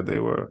who they said they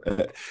were.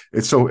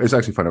 It's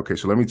actually fun. Okay,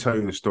 so let me tell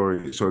you the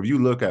story. So if you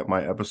look at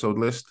my episode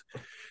list,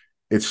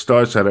 it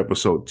starts at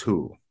episode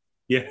 2.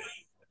 Yeah.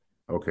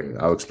 Okay,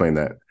 I'll explain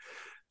that.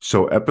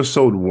 So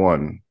episode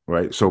 1,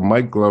 right? So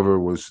Mike Glover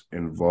was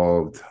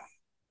involved.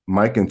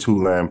 Mike and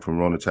Lamb from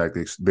Rona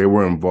Tactics, they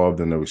were involved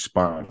in the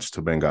response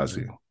to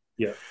Benghazi.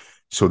 Yeah.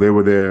 So they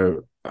were there.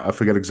 I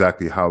forget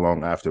exactly how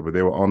long after, but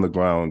they were on the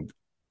ground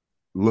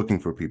looking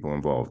for people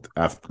involved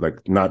after,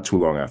 like not too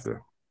long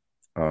after.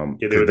 Yeah,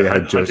 they Because were the they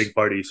had hunting just,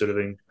 party sort of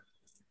thing.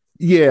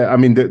 yeah, I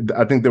mean,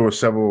 I think there were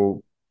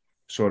several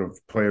sort of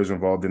players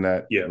involved in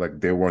that. Yeah. Like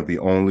they weren't the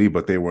only,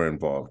 but they were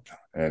involved.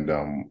 And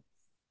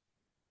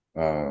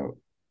uh,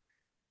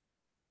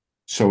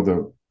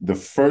 so the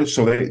first,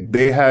 so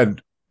they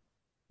had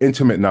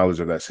intimate knowledge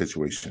of that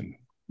situation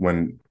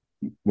when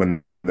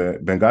the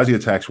Benghazi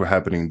attacks were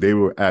happening. They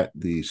were at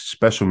the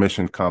Special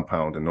Mission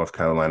Compound in North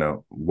Carolina,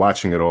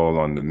 watching it all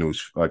on the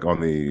news, like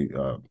on the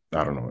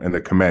I don't know, in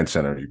the command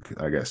center,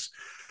 I guess.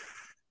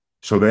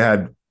 So they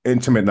had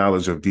intimate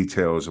knowledge of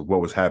details of what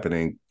was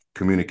happening,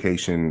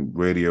 communication,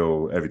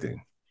 radio,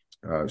 everything.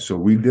 So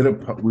we done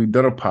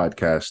a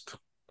podcast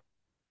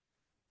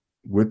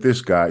with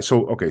this guy.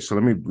 So okay, so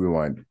let me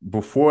rewind.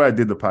 Before I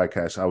did the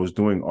podcast, I was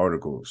doing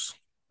articles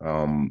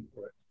um,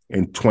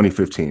 in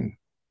 2015,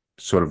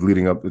 sort of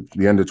leading up at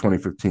the end of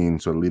 2015,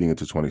 sort of leading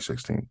into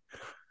 2016.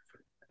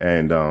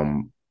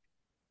 And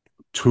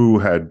Two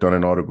had done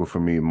an article for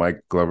me.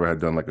 Mike Glover had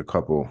done like a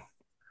couple.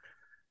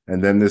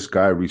 And then this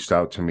guy reached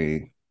out to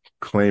me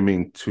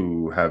claiming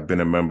to have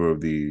been a member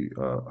of the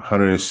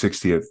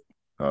 160th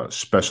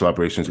Special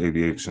Operations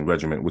Aviation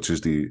Regiment, which is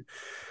the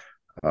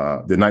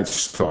Night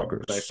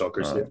Stalkers. Night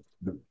Stalkers,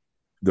 yeah.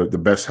 The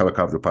best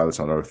helicopter pilots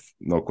on earth,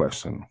 no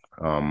question.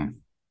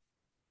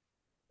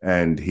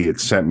 And he had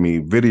sent me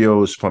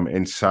videos from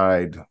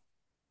inside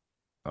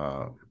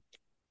the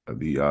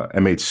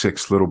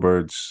MH6 Little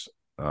Birds.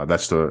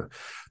 That's the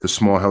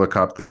small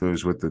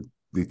helicopters with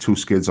the two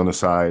skids on the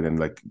side, and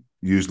like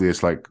usually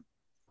it's like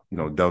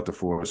Delta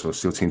Force or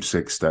SEAL Team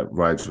 6 that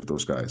rides with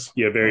those guys.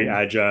 Yeah, very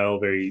agile,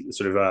 very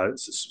sort of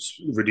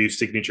reduced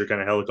signature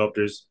kind of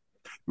helicopters.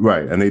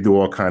 Right, and they do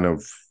all kind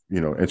of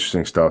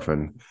interesting stuff.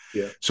 And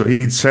yeah, so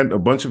he'd sent a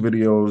bunch of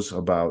videos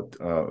about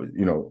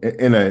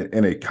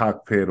in a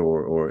cockpit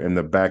or in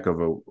the back of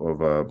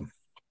a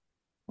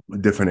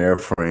different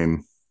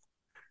airframe,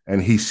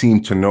 and he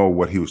seemed to know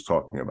what he was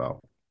talking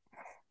about.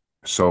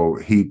 So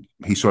he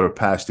sort of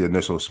passed the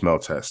initial smell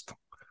test.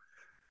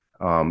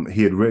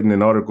 He had written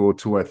an article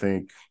too, I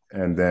think,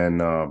 and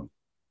then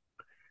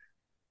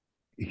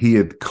he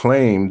had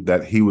claimed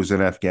that he was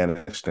in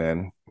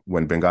Afghanistan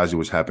when Benghazi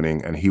was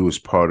happening, and he was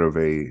part of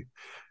a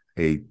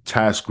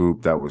task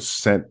group that was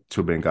sent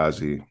to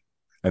Benghazi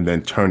and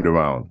then turned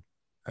around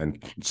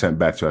and sent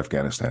back to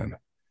Afghanistan.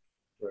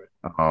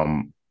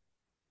 Right.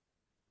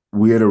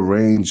 We had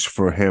arranged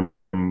for him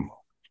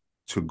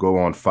to go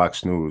on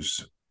Fox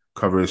News,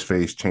 cover his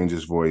face, change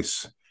his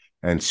voice,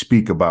 and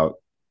speak about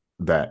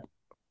that.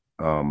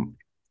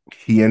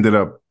 He ended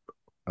up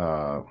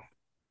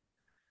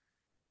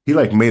he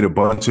like made a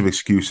bunch of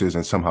excuses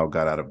and somehow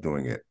got out of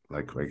doing it.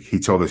 Like he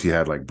told us he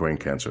had like brain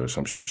cancer or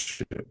some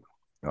shit.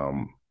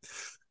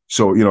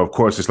 So of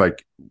course, it's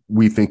like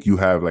we think you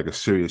have like a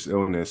serious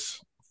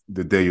illness.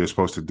 The day you're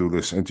supposed to do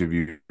this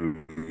interview,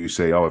 you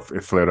say, "Oh,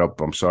 it flared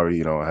up. I'm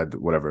sorry. I had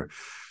whatever."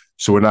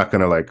 So we're not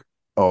gonna like,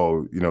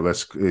 "Oh,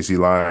 is he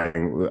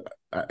lying?"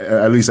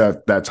 At least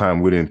at that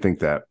time, we didn't think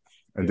that.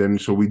 And then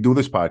so we do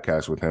this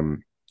podcast with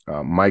him.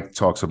 Mike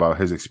talks about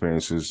his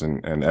experiences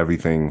and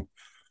everything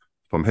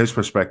from his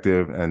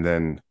perspective, and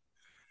then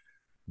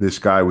this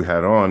guy we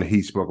had on,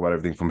 he spoke about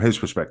everything from his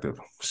perspective.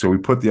 So we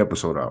put the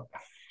episode out.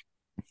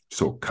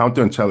 So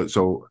counterintelligence,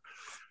 so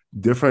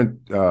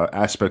different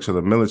aspects of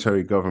the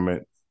military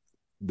government,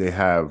 they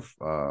have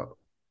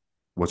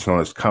what's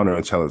known as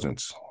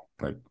counterintelligence,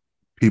 like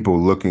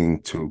people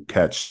looking to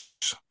catch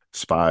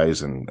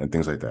spies and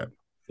things like that.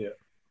 Yeah.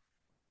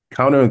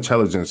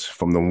 Counterintelligence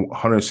from the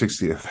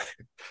 160th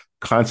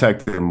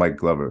contacted Mike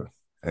Glover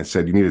and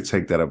said, "You need to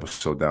take that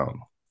episode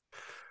down."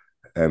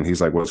 And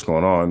he's like, "What's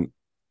going on?"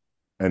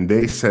 And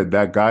they said,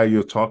 "That guy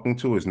you're talking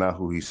to is not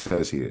who he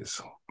says he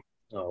is."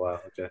 Oh, wow.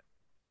 Okay.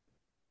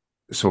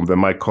 So then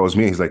Mike calls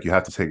me. He's like, "You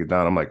have to take it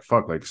down." I'm like,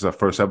 "Fuck!" Like, it's our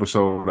first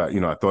episode.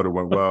 I thought it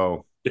went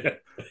well. Yeah.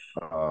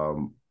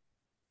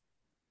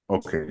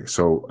 Okay,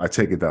 so I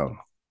take it down.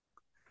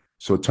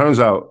 So it turns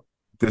out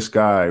this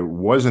guy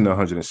was in the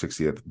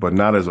 160th, but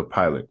not as a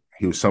pilot.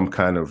 He was some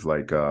kind of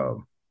like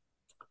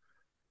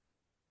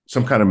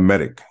some kind of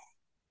medic,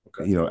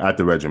 okay. At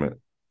the regiment.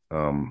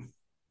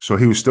 So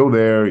he was still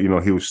there. He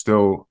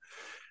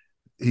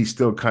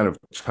still kind of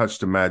touched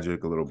the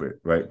magic a little bit,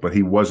 right? But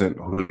he wasn't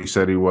who he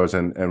said he was.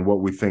 And what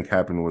we think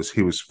happened was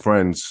he was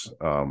friends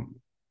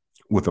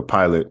with a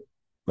pilot,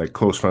 like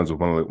close friends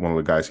with one of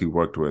the guys he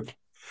worked with.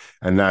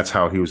 And that's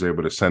how he was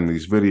able to send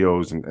these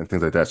videos and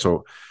things like that.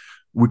 So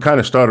we kind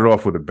of started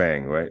off with a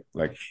bang, right?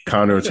 Like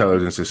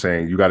counterintelligence is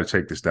saying you got to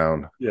take this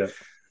down. Yeah.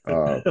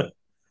 Uh,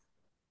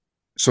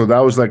 so that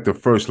was like the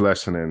first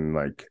lesson in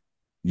like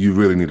you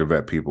really need to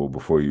vet people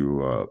before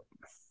you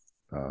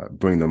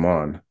bring them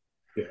on.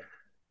 Yeah.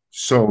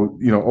 So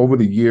over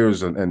the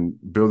years and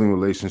building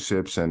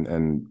relationships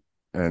and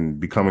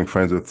becoming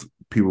friends with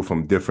people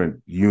from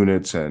different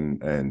units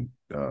and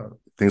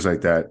things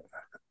like that.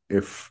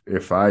 If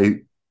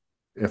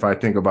I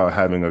think about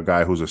having a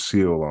guy who's a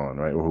SEAL on,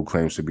 right, or who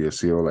claims to be a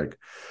SEAL, like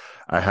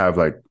I have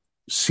like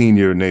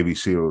senior Navy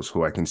SEALs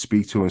who I can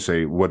speak to and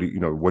say, what do you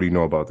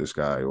know about this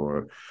guy?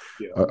 Or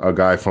Yeah. a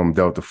guy from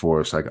Delta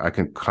Force, like I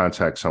can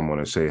contact someone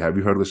and say, have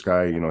you heard of this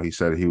guy? He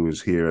said he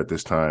was here at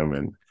this time.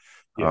 And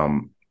Yeah.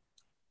 um,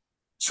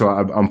 so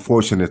I'm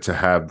fortunate to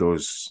have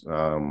those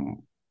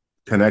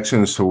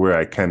connections to where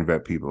I can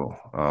vet people.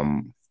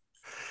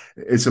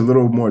 It's a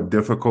little more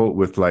difficult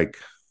with like,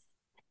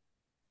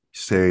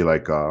 say,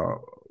 like I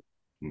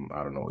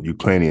don't know,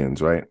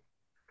 Ukrainians, right?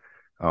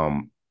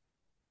 Um,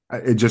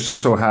 it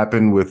just so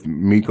happened with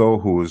Miko,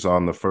 who was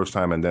on the first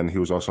time, and then he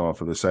was also on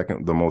for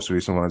the most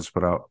recent one I just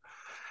put out.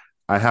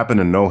 I happened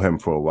to know him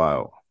for a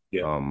while,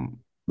 Yeah.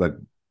 like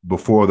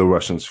before the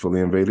Russians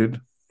fully invaded.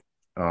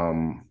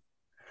 Um,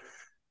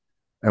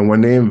 and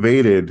when they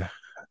invaded,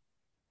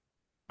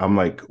 I'm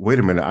like, wait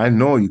a minute, I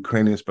know a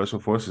Ukrainian Special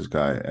Forces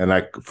guy, and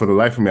for the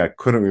life of me, I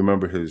couldn't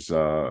remember his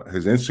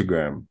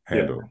Instagram Yeah.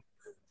 handle,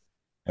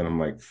 and I'm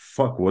like,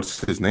 fuck, what's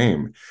his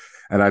name?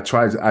 And I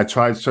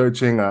tried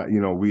searching. I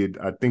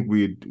think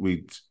we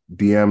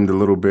DM'd a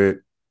little bit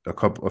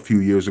a few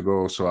years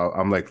ago. So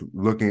I'm like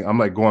I'm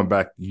like going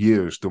back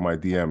years through my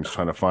DMs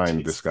trying to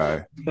find this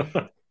Jeez.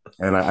 guy,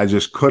 and I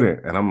just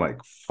couldn't. And I'm like,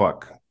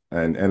 fuck.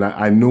 And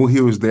I knew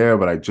he was there,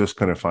 but I just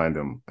couldn't find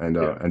him.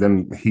 Yeah. And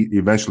then he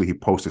eventually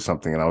posted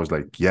something, and I was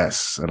like,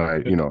 yes. And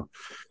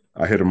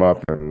I hit him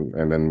up,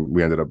 and then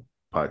we ended up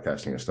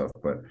podcasting and stuff.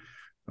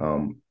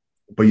 Um,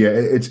 but yeah,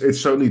 it's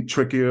certainly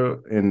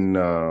trickier in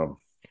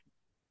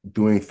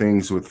doing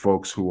things with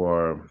folks who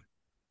are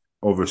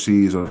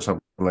overseas or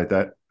something like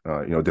that.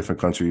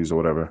 Different countries or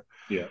whatever.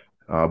 Yeah.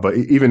 But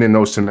even in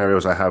those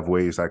scenarios, I have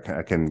ways I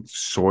can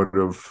sort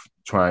of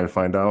try and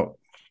find out.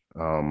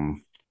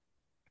 Um,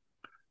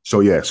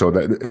 so yeah, so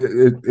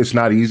that it's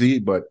not easy,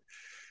 but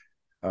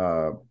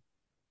uh,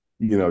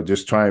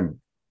 just try and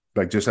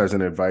like just as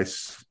an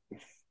advice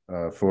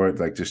for it,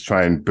 like just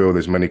try and build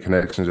as many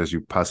connections as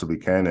you possibly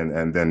can,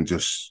 and then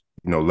just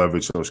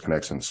leverage those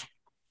connections.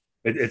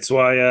 It's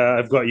why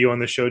I've got you on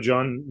the show,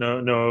 John. No,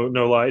 no,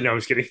 no lie. No, I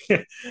was kidding.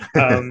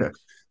 um,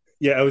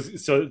 yeah, I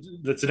was. So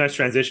that's a nice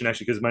transition,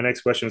 actually, because my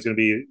next question was going to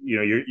be,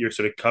 your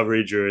sort of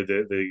coverage or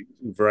the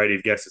variety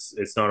of guests.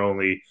 It's not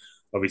only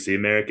obviously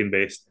American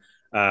based,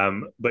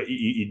 but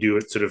you do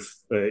it sort of.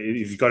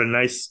 You've got a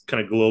nice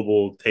kind of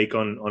global take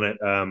on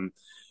it.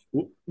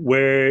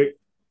 Where,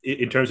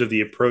 in terms of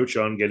the approach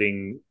on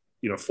getting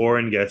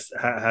foreign guests,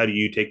 how do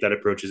you take that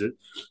approach? Is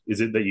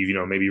it that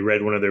you maybe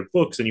read one of their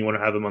books and you want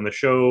to have them on the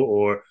show,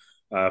 or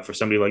for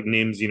somebody like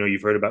Nims,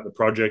 you've heard about the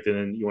project and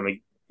then you want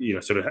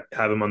to sort of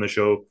have him on the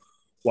show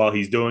while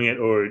he's doing it,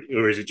 or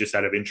is it just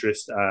out of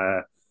interest,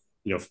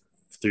 you know,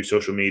 through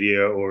social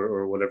media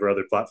or whatever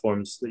other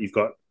platforms that you've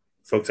got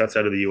folks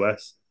outside of the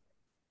U.S.?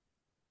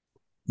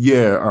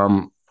 Yeah,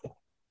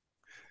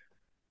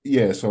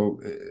 yeah. So,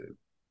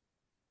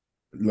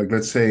 like,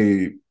 let's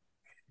say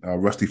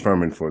Rusty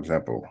Furman, for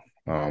example.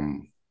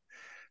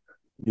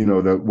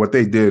 What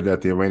they did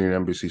at the Iranian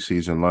embassy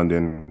siege in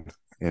London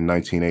in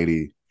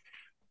 1980.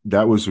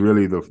 That was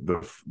really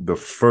the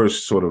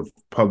first sort of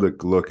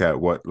public look at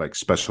what like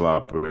special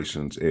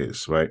operations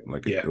is, right?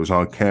 Like it Yeah, was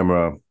on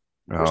camera,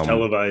 first um,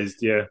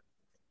 televised. Yeah,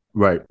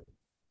 right?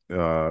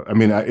 I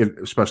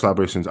mean, special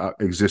operations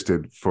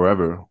existed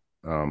forever.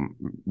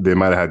 They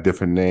might have had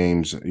different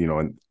names,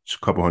 a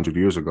couple hundred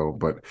years ago,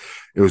 but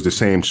it was the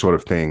same sort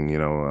of thing,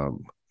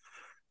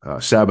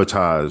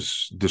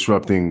 sabotage,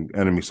 disrupting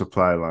enemy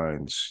supply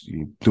lines,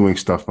 doing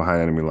stuff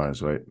behind enemy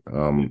lines, right?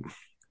 yeah,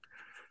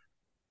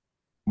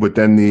 But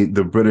then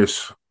the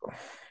British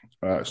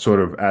sort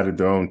of added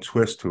their own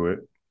twist to it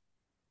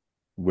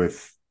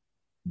with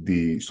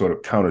the sort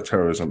of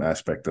counterterrorism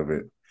aspect of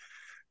it.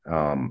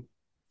 Um,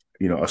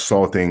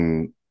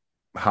 assaulting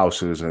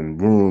houses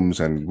and rooms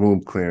and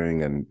room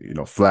clearing and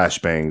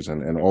flashbangs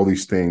and all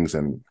these things,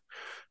 and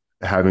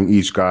having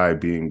each guy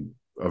being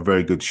a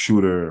very good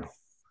shooter,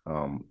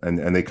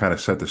 and they kind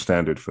of set the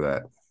standard for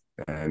that.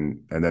 And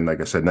then, like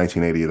I said,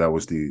 1980, that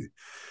was the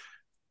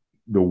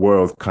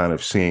world kind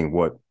of seeing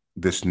what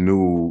this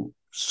new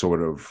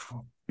sort of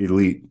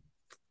elite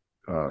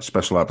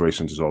special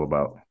operations is all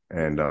about.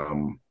 And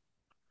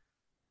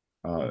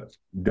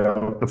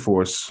Delta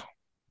Force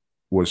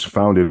was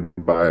founded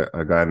by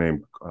a guy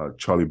named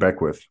Charlie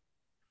Beckwith,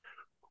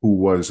 who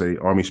was a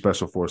Army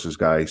Special Forces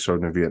guy. He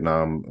served in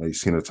Vietnam.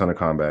 He's seen a ton of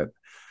combat.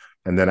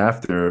 And then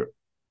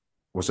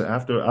was it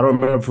after? I don't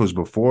remember if it was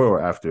before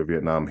or after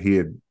Vietnam. He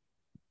had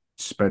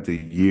spent a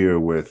year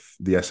with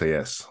the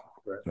SAS.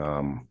 right.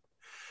 Um,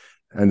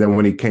 And then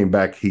when he came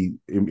back, he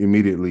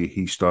immediately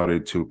he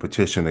started to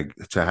petition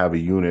to have a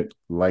unit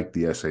like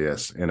the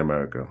SAS in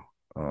America,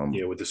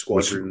 Yeah, with the which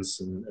squadrons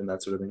and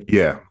that sort of thing.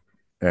 yeah,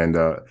 and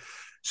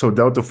so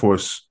Delta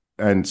Force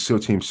and SEAL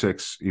Team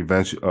Six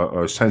eventually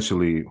are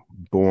essentially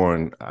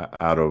born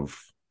out of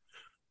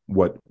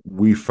what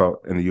we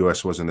felt in the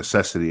U.S. was a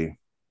necessity,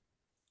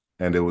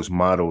 and it was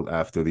modeled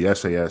after the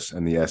SAS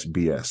and the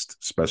SBS,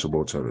 Special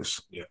Boat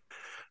Service. Yeah.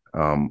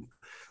 Um,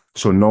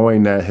 so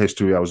knowing that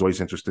history, I was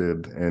always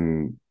interested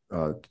in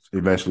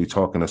eventually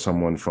talking to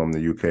someone from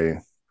the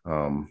UK.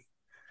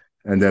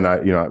 And then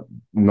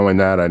knowing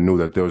that, I knew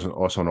that there was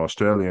also an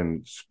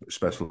Australian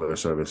Special Air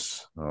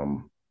Service.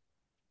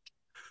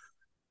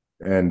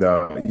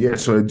 Yeah,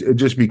 so it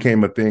just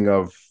became a thing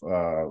of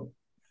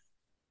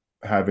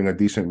having a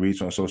decent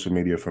reach on social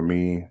media for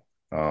me.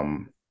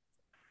 Um,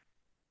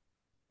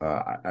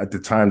 at the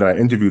time that I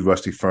interviewed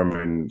Rusty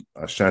Furman,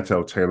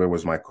 Chantel Taylor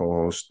was my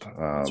co-host.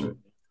 That's right.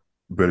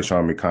 British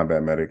Army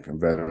combat medic and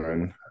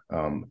veteran.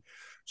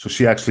 So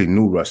she actually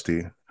knew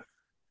Rusty.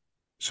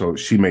 So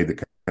she made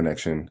the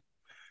connection.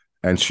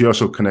 And she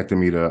also connected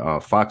me to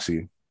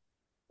Foxy.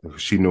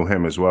 She knew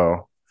him as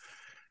well.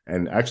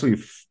 And actually,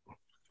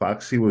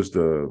 Foxy was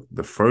the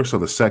first or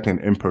the second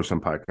in-person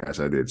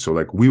podcast I did. So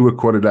like we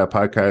recorded that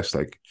podcast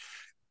like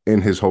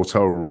in his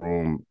hotel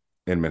room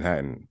in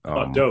Manhattan.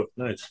 Oh, dope.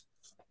 Nice.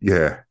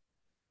 Yeah.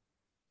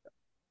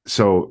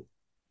 So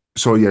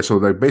so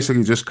like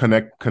basically just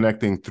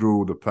connecting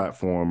through the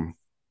platform,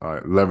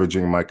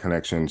 leveraging my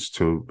connections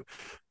to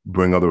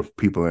bring other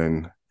people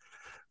in.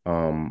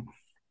 Um,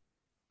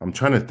 I'm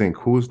trying to think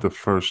who's the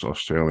first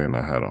Australian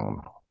I had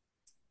on.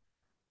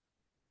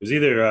 It was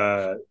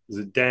either is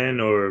it Dan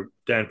or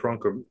Dan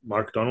Pronk or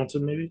Mark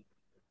Donaldson maybe,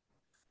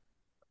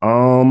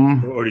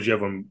 Um, or did you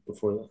have one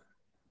before that?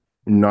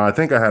 no, I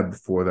think I had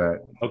before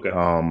that. Okay.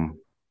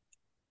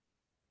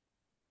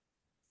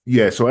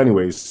 Yeah. So,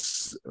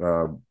 anyways,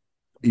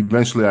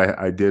 eventually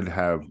I did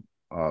have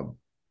uh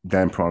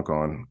Dan Pronk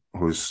on,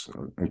 who's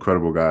an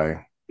incredible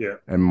guy, Yeah.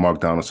 and Mark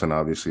Donaldson,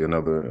 obviously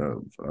another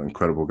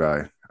incredible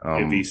guy.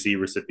 Yeah, VC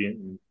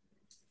recipient.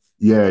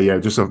 Yeah, yeah,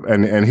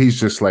 and he's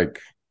just like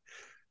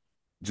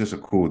just a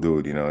cool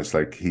dude, you know. It's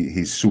like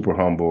he's super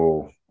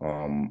humble,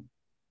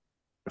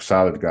 a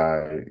solid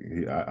guy.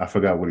 I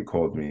forgot what he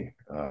called me.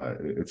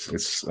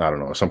 It's I don't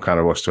know, some kind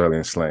of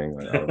Australian slang.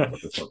 I don't know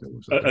what the fuck it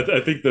was.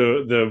 I think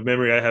the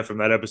memory I have from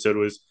that episode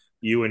was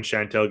you and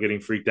Chantel getting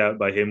freaked out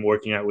by him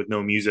working out with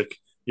no music.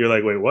 You're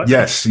like, wait, what?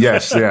 Yes,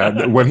 yes,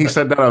 yeah. When he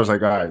said that, I was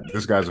like, all right,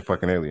 this guy's a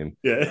fucking alien.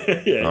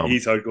 Yeah, yeah, Um,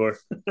 he's hardcore.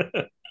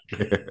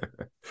 yeah.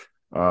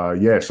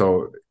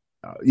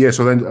 Yeah,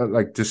 so then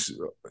like just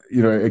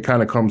it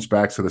kind of comes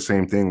back to the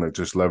same thing, like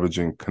just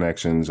leveraging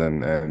connections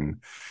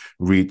and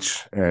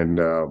reach and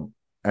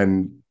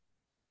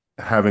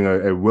having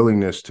a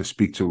willingness to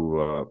speak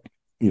to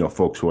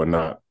folks who are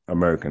not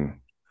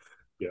American,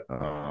 Yeah,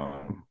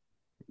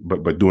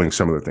 but doing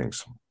similar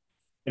things.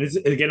 and it's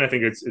again, I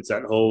think it's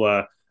that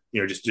whole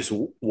just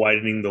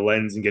widening the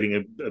lens and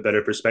getting a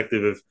better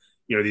perspective of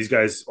these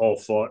guys all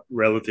fought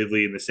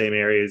relatively in the same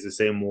areas, the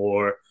same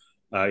war,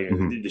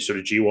 Mm-hmm. the sort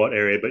of GWAT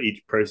area, but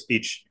each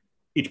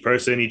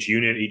person, each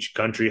unit, each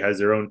country has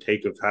their own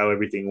take of how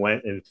everything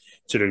went, and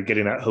sort of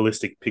getting that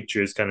holistic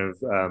picture is kind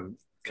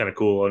of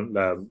cool. And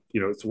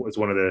it's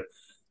one of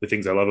the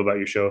things I love about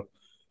your show.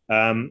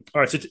 All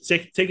right, so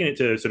taking it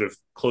to sort of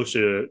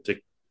closer to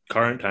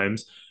current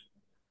times,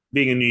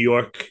 being in New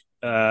York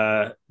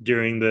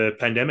during the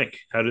pandemic,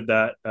 how did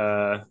that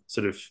how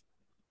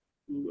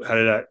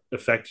did that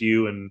affect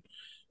you and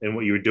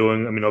what you were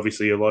doing? I mean,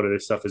 obviously, a lot of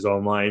this stuff is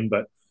online,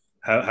 but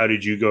how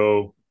did you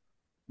go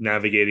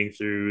navigating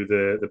through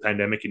the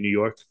pandemic in New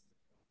York?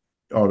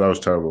 Oh, that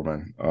was terrible,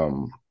 man.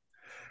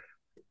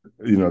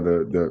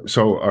 The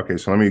so okay,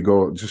 so let me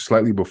go just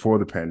slightly before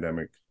the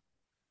pandemic.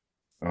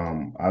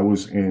 I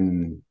was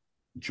in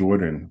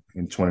Jordan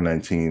in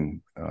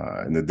 2019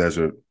 in the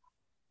desert,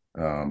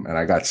 and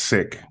I got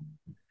sick.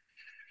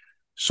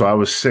 So I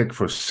was sick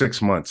for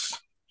 6 months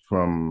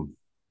from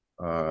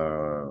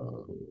uh,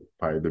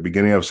 by the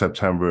beginning of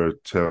September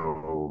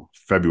till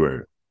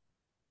February.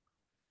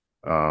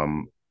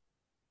 Um,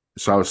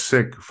 so I was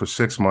sick for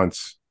 6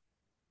 months,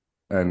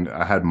 and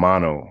I had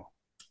mono.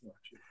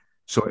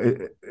 So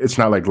it's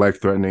not like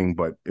life threatening,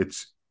 but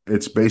it's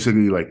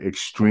basically like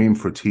extreme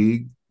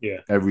fatigue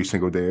Yeah, every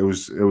single day. It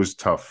was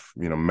tough,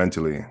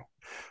 mentally.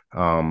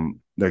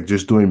 Like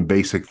just doing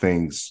basic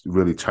things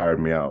really tired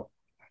me out.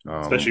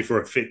 especially Um,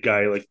 for a fit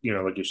guy like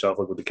like yourself,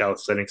 like with the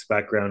calisthenics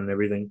background and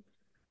everything.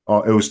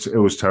 oh, it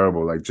was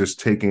terrible. Like just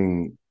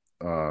taking.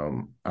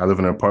 I live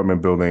in an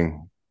apartment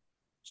building,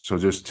 so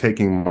just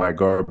taking my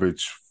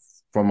garbage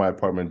from my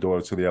apartment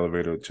door to the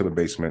elevator to the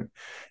basement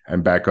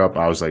and back up,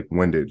 I was like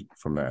winded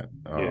from that.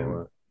 Yeah,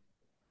 well,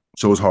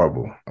 So it was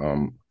horrible.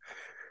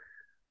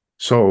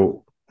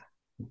 So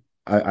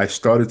I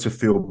started to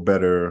feel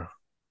better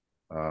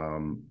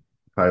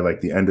probably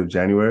like the end of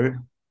January,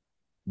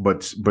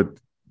 but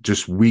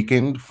just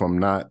weakened from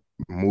not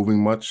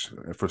moving much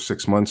for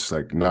 6 months,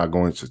 like not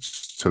going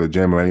to the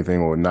gym or anything,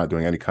 or not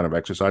doing any kind of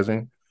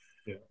exercising.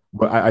 Yeah.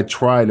 But I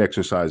tried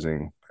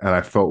exercising and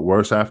I felt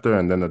worse after.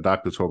 And then the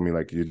doctor told me,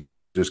 like, you're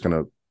just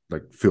gonna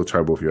like feel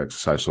terrible if you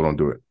exercise, so don't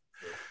do it.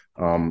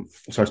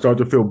 So I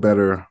started to feel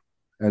better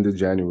end of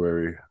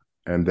January.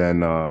 And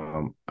then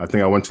I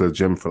think I went to the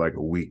gym for like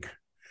a week.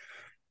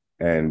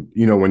 And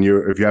when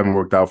if you haven't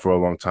worked out for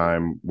a long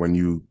time, when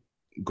you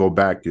go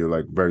back, you're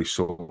like very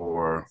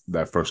sore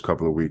that first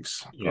couple of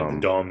weeks. Yeah,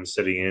 the DOM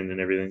setting in and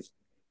everything.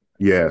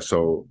 Yeah,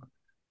 so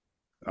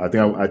I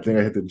think I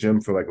hit the gym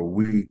for like a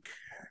week.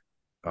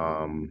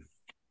 Um,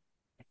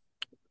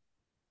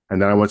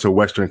 and then I went to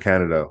Western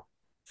Canada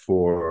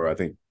for I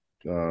think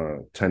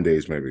 10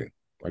 days maybe,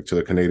 like to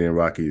the Canadian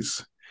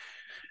Rockies.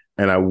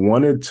 And I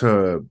wanted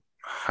to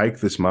hike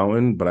this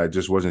mountain, but I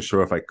just wasn't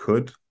sure if I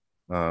could,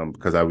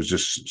 because I was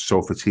just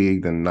so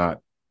fatigued and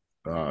not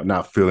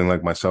feeling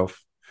like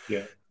myself.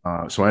 Yeah.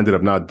 So I ended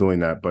up not doing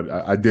that, but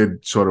I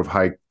did sort of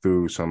hike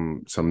through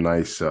some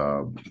nice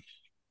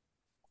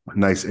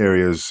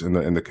areas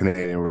in the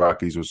Canadian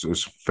Rockies. It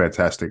was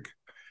fantastic.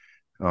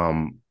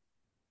 Um,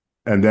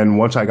 and then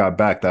once I got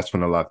back, that's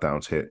when the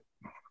lockdowns hit.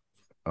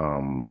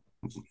 Um,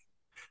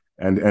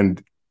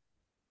 and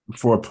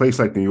for a place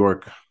like New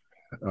York,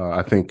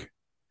 I think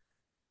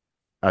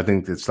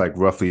it's like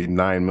roughly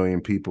 9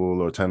 million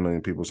people or 10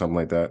 million people, something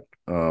like that.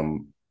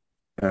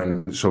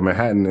 And so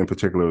Manhattan in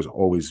particular is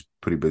always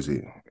pretty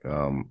busy,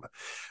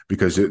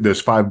 because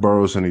there's five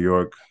boroughs in New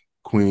York: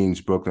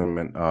 Queens,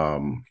 Brooklyn,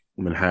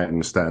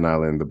 Manhattan, Staten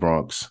Island, the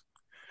Bronx.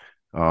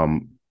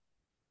 Um,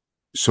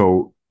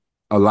 so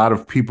a lot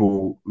of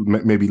people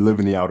maybe live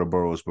in the outer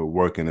boroughs but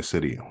work in the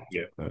city.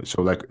 Yeah.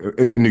 So like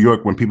in New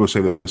York, when people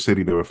say the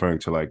city, they're referring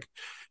to like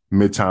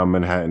Midtown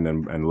Manhattan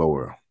and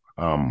lower.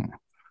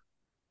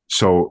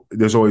 So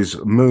there's always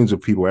millions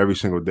of people every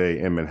single day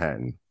in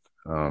Manhattan.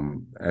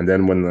 And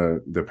then when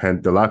the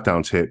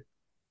lockdowns hit,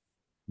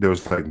 there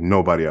was like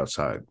nobody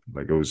outside.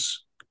 Like it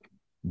was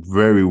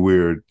very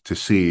weird to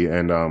see.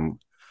 And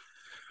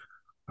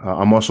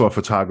I'm also a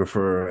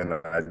photographer, and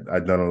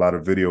I've done a lot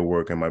of video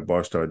work in my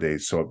Barstar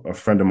days. So a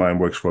friend of mine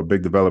works for a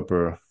big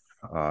developer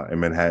in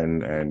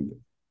Manhattan, and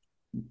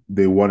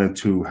they wanted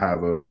to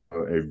have a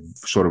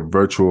sort of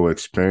virtual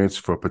experience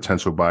for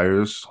potential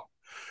buyers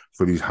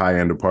for these high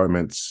end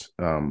apartments.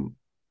 I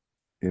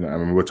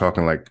mean, we're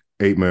talking like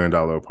 $8 million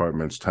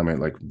apartments,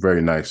 like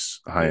very nice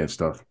high Yeah. end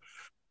stuff.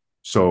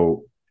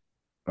 So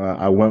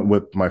I went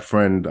with my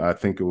friend. I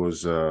think it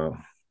was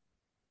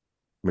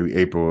maybe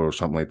April or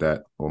something like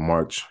that, or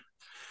March,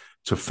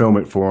 to film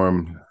it for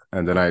him.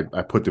 And then I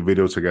put the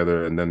video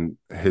together, and then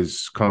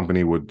his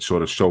company would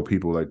sort of show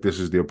people like, this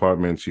is the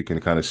apartments. You can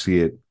kind of see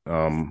it.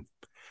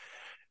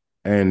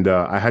 And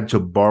I had to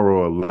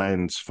borrow a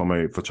lens from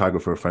a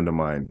photographer friend of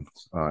mine,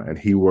 and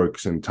he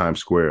works in Times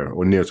Square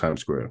or near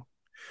Times Square.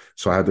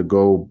 So I had to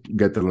go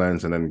get the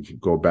lens and then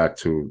go back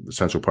to the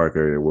Central Park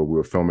area where we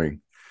were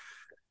filming.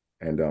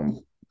 And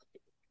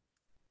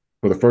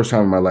for the first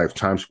time in my life,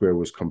 Times Square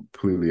was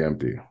completely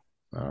empty.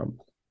 Um,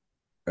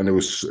 and it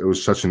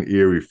was such an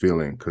eerie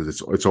feeling, because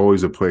it's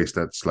always a place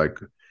that's like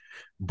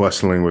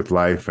bustling with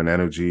life and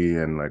energy,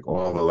 and like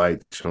all the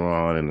lights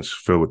are on, and it's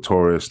filled with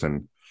tourists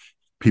and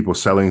people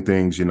selling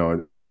things, and Yeah.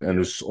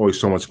 there's always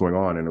so much going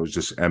on, and it was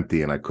just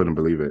empty, and I couldn't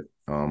believe it.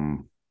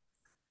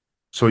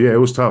 So yeah, it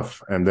was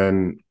tough. And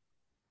then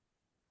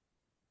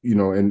in the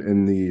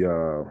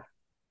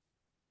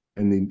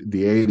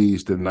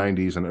 80s, the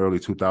 90s, and early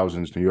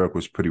 2000s, New York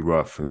was pretty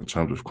rough in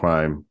terms of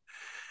crime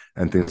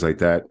and things like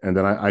that. And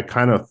then I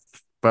kind of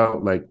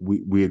felt like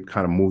we had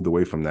kind of moved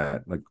away from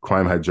that. Like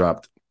crime had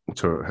dropped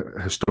to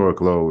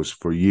historic lows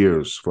for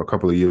years, for a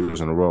couple of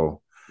years in a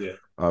row. Yeah.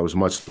 It was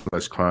much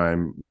less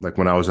crime. Like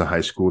when I was in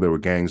high school, there were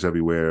gangs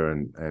everywhere,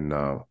 and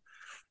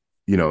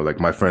like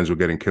my friends were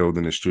getting killed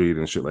in the street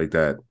and shit like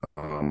that.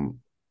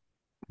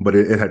 But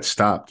it had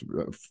stopped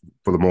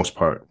for the most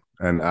part,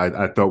 and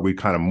I thought we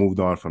kind of moved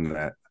on from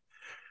that.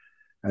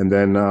 And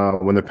then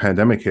when the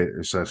pandemic hit,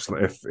 it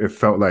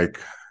felt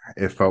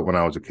when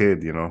I was a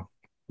kid. Yeah.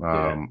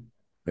 Um,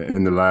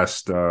 in the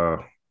last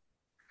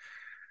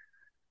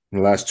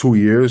 2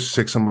 years,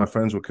 six of my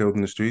friends were killed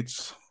in the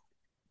streets,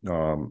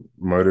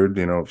 murdered,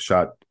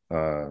 shot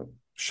or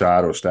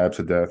stabbed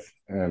to death.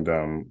 And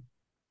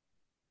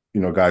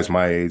guys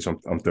my age,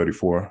 I'm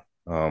 34.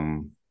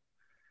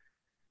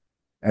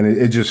 And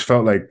it just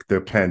felt like the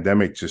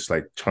pandemic just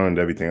like turned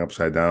everything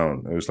upside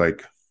down. It was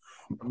like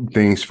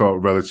things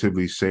felt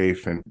relatively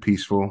safe and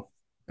peaceful,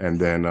 and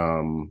then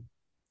now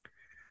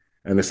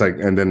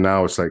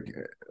it's like,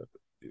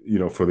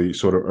 for the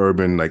sort of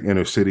urban, like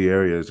inner city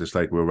areas, it's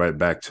like we're right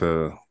back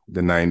to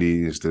the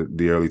 90s,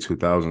 the early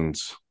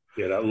 2000s.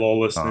 Yeah. That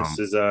lawlessness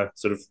um is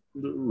sort of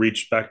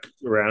reached back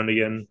around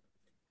again.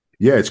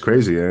 yeah, it's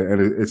crazy. And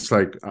it's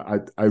like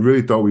I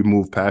really thought we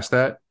moved past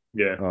that,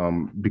 Yeah.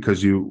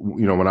 because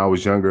when I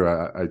was younger,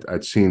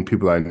 I'd seen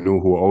people I knew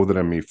who were older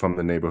than me from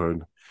the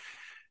neighborhood.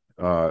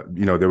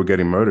 They were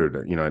getting murdered,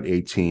 at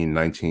 18,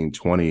 19,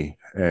 20.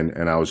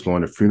 And I was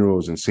going to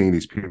funerals and seeing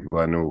these people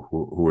I knew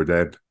who were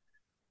dead.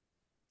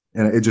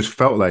 And it just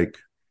felt like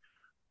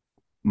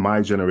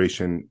my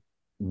generation,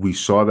 we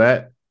saw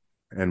that,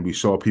 and we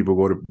saw people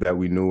go to that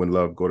we knew and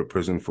loved go to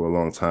prison for a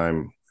long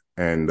time,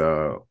 and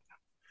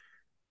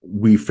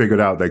we figured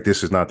out like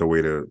this is not the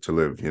way to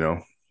live, you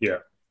know. Yeah.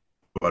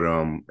 But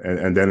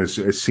and then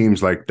it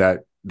seems like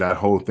that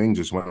whole thing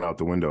just went out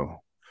the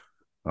window.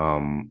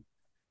 Um,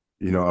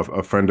 you know,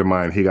 a friend of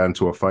mine, he got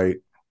into a fight,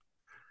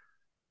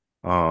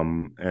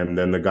 and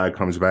then the guy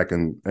comes back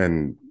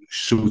and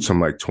shoots him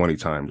like 20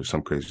 times or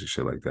some crazy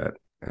shit like that,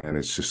 and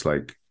it's just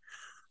like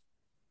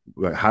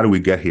how do we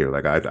get here?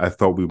 Like I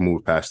thought we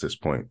moved past this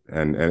point,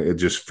 and it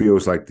just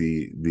feels like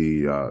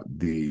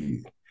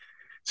the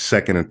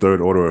second and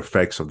third order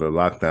effects of the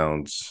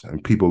lockdowns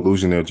and people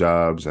losing their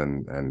jobs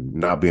and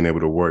not being able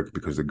to work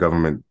because the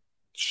government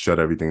shut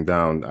everything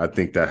down. I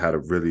think that had a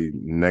really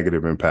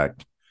negative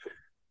impact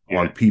Yeah.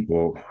 on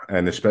people,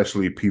 and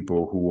especially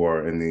people who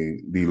are in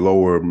the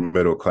lower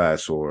middle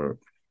class or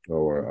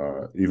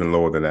even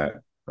lower than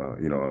that.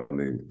 You know, on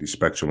the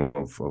spectrum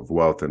of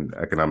wealth and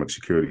economic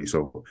security.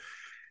 So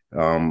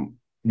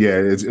yeah,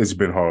 it's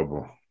been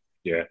horrible.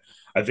 Yeah,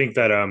 I think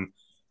that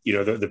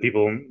the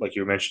people like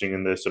you were mentioning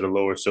in the sort of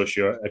lower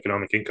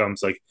socioeconomic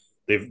incomes, like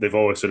they've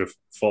always sort of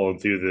fallen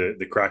through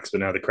the cracks,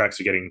 but now the cracks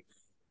are getting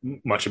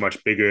much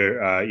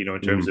bigger.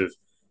 In terms Mm. of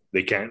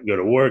they can't go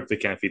to work, they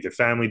can't feed their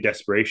family,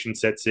 desperation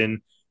sets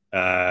in.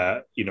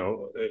 It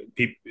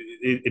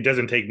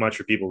doesn't take much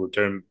for people to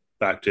turn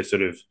back to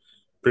sort of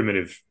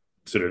primitive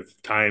sort of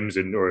times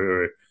and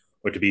or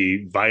to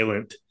be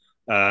violent.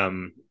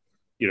 Um,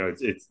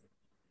 it's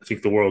I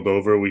think the world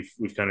over, we've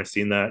kind of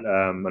seen that.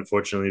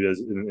 Unfortunately,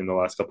 in the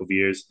last couple of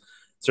years,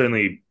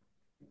 certainly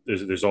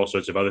there's all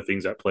sorts of other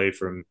things at play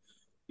from,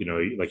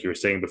 like you were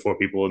saying before,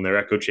 people in their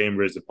echo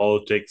chambers, the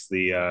politics,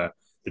 the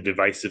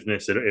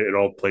divisiveness. It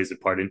all plays a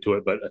part into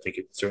it. But I think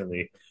it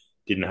certainly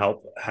didn't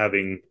help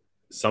having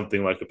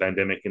something like a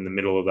pandemic in the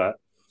middle of that.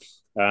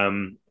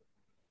 Um,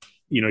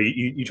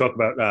 you talk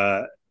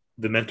about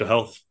the mental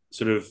health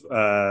sort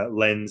of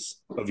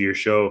lens of your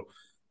show,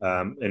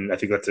 and I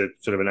think that's a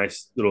sort of a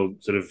nice little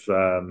sort of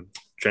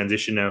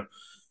transition now.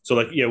 So,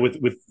 like, yeah,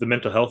 with the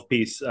mental health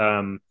piece,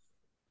 when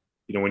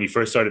you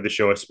first started the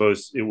show, I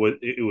suppose it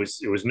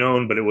was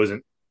known, but it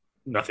wasn't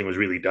nothing was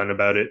really done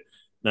about it.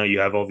 Now you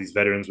have all these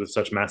veterans with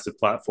such massive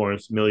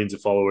platforms, millions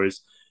of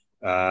followers,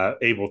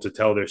 able to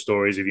tell their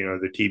stories of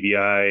the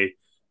TBI,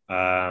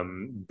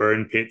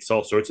 burn pits,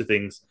 all sorts of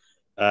things.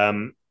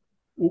 Um,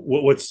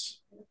 what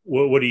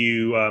are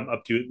you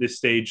up to at this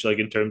stage, like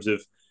in terms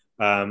of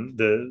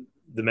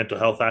the mental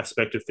health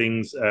aspect of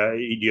things? Do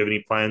you have any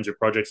plans or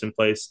projects in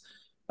place?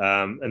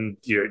 And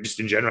just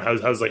in general,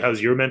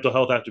 how's your mental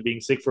health after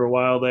being sick for a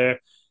while there,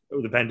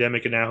 the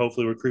pandemic, and now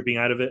hopefully we're creeping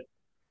out of it?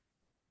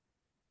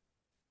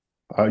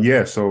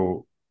 Yeah,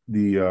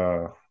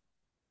 the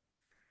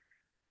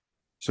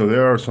so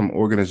there are some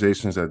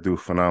organizations that do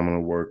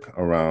phenomenal work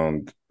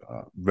around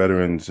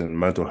veterans and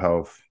mental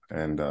health,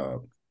 and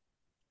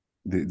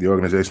the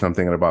organization I'm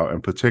thinking about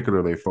in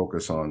particular, they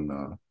focus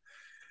on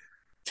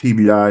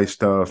TBI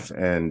stuff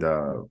and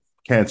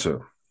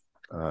cancer.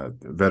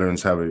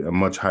 Veterans have a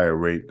much higher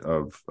rate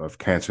of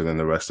cancer than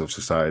the rest of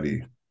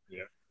society.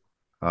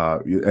 Yeah.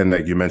 And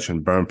like you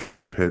mentioned, burn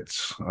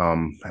pits.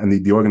 And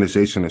the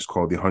organization is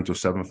called the Hunter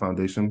Seven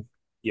Foundation.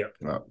 Yeah.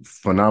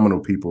 Phenomenal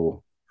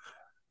people.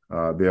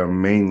 They are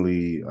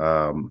mainly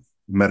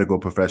medical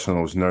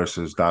professionals,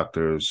 nurses,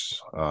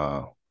 doctors,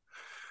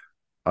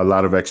 a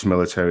lot of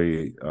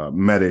ex-military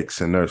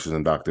medics and nurses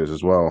and doctors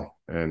as well.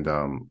 And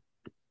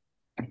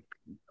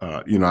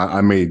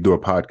I may do a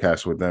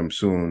podcast with them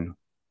soon.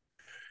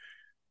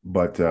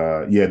 But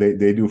yeah,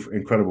 they do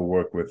incredible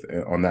work with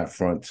on that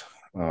front,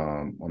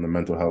 on the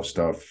mental health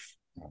stuff.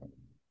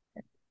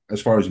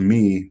 As far as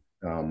me,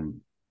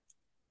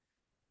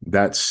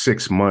 that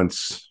 6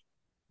 months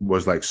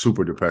was like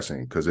super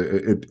depressing because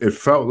it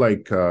felt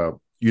like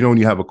when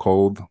you have a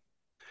cold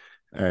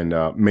and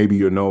maybe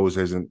your nose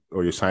isn't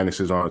or your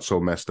sinuses aren't so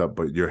messed up,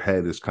 but your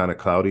head is kind of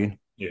cloudy.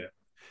 Yeah.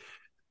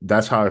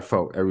 That's how I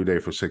felt every day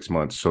for 6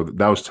 months. So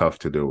that was tough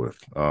to deal with.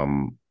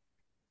 Uh,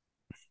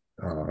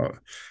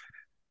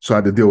 so I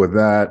had to deal with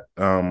that.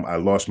 I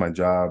lost my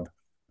job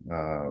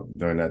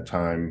during that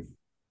time.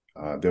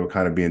 They were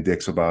kind of being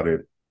dicks about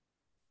it.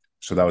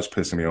 So that was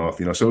pissing me off,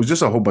 So it was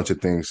just a whole bunch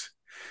of things.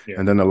 Yeah.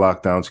 And then the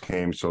lockdowns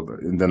came.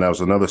 And then that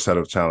was another set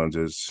of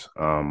challenges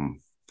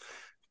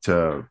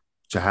to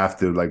have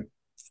to like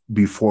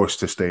be forced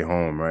to stay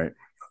home, right?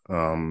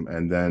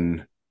 And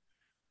then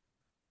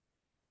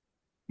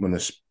when the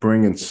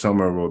spring and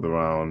summer rolled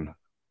around,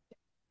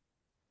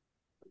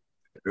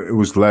 it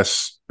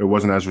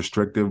wasn't as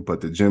restrictive,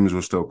 but the gyms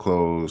were still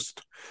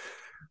closed.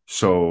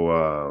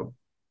 So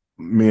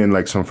me and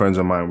like some friends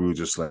of mine, we would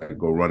just like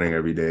go running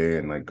every day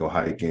and like go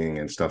hiking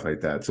and stuff like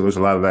that. So there's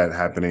a lot of that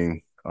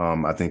happening.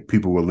 I think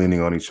people were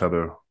leaning on each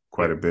other Yeah.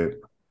 quite a bit.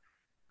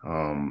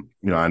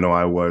 I know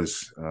I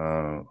was.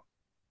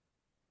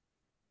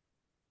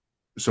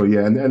 So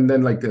yeah, and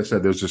then like I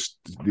said, there's just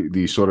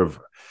the sort of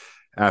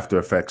after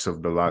effects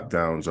of the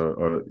lockdowns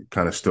are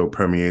kind of still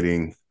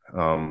permeating.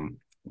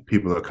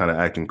 people are kind of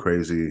acting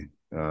crazy.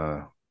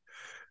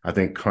 I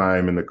think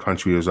crime in the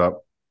country is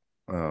up,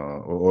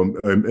 or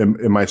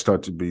it might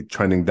start to be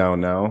trending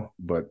down now,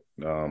 but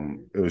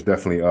it was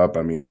definitely up.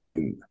 I mean,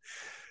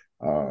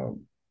 uh,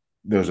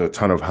 there's a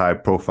ton of high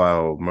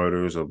profile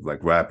murders of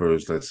like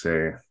rappers, let's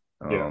say.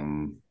 Yeah.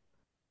 Um,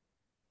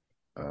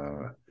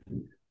 uh,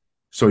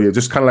 so yeah,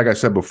 just kind of like I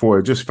said before,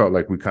 it just felt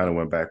like we kind of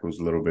went backwards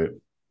a little bit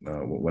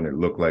when it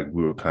looked like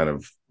we were kind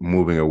of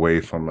moving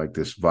away from like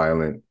this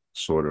violent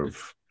sort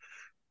of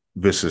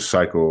vicious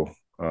cycle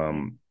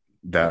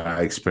that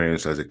I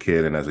experienced as a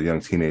kid and as a young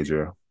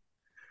teenager.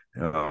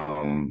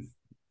 Um,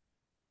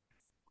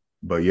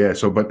 but yeah,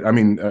 so but I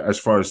mean, as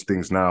far as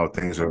things now,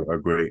 things are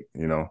great.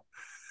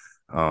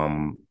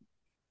 Um,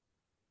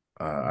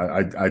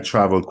 I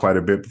traveled quite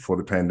a bit before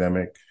the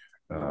pandemic.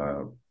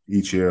 Uh,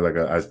 each year, like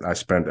I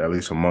spent at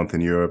least a month in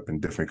Europe in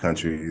different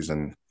countries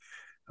and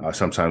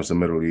sometimes the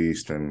Middle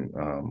East, and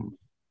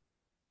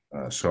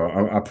so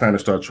I plan to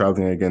start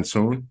traveling again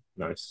soon.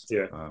 Nice.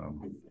 Yeah.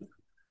 Um,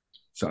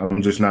 so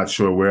I'm just not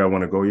sure where I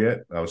want to go yet.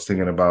 I was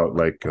thinking about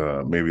like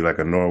maybe like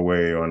a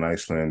Norway or an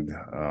Iceland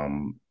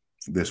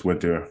this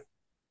winter.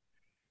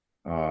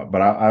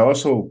 But I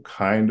also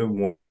kind of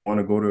want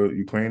to go to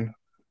Ukraine.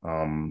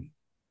 Um,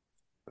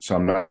 so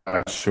I'm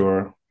not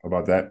sure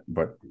about that,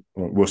 but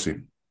we'll see.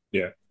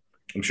 Yeah.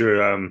 I'm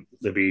sure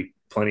there'd be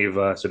plenty of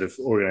sort of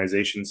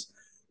organizations,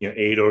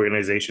 aid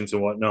organizations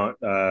and whatnot,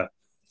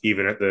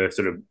 even at the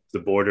sort of the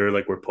border,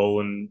 like where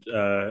Poland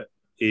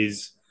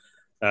is.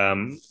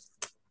 Um,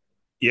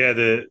 yeah,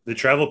 the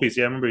travel piece.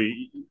 Yeah, I remember.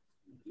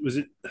 Was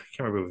it? I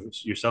can't remember if it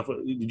was yourself.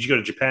 Did you go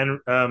to Japan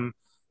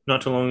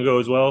not too long ago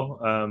as well?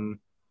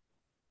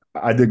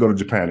 I did go to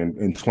Japan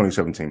in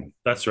 2017.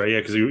 That's right. Yeah,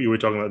 because you were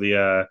talking about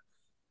the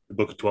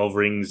Book of 12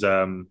 Rings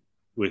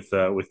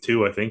with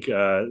two, I think.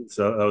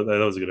 So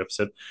that was a good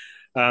episode.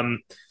 Um,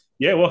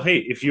 yeah, well, hey,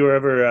 if you were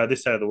ever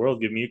this side of the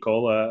world, give me a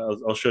call.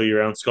 I'll show you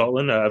around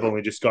Scotland. I've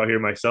only just got here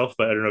myself,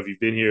 but I don't know if you've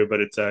been here. But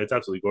it's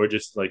absolutely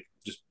gorgeous, like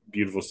just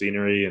beautiful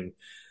scenery and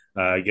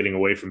getting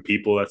away from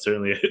people. That's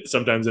certainly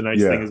sometimes a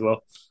nice thing Yeah. as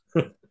well.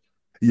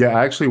 Yeah,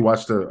 I actually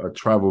watched a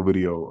travel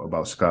video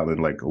about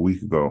Scotland like a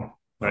week ago.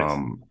 Nice.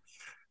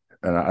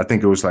 And I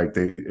think it was like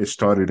it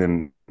started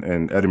in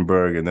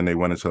Edinburgh and then they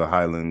went into the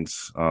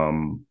Highlands.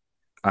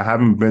 I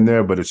haven't been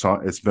there, but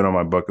it's been on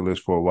my bucket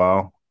list for a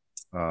while.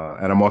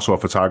 And I'm also a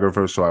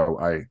photographer, so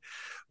I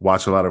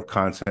watch a lot of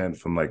content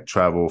from like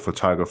travel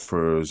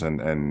photographers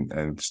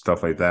and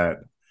stuff like that.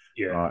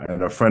 Yeah.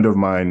 And a friend of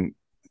mine,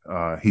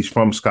 he's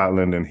from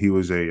Scotland, and he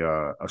was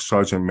a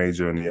sergeant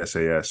major in the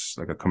SAS,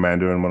 like a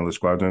commander in one of the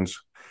squadrons.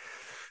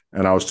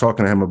 And I was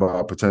talking to him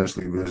about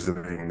potentially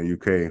visiting the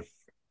UK.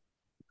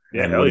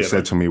 Yeah. And Hell what he yeah, said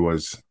man. to me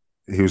was,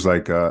 he was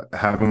like,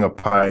 having a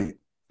pint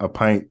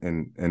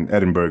in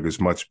Edinburgh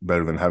is much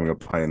better than having a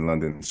pint in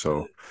London.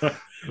 So, Let's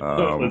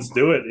um,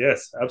 do it.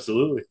 Yes,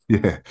 absolutely.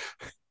 yeah,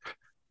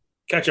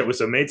 Catch up with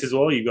some mates as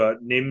well. You've got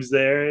Nims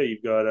there.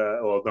 You've got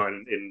well, not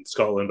in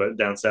Scotland, but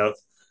down south.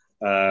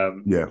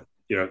 Um, yeah.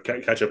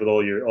 catch up with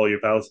all your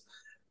pals.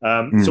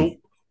 Mm. So,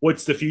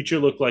 what's the future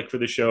look like for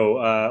the show,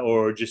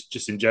 or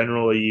just in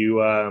general? Are you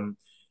uh,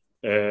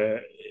 uh,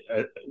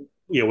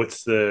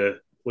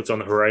 what's on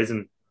the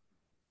horizon?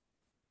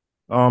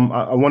 I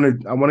want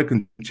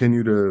to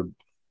continue to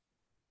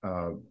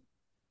uh,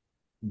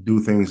 do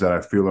things that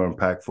I feel are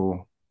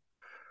impactful.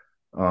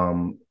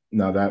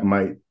 Now that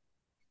might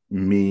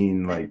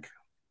mean like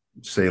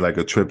say like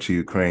a trip to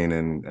Ukraine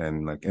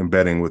and like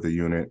embedding with a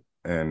unit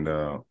and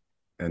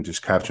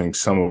just capturing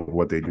some of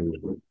what they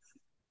do.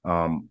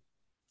 Um,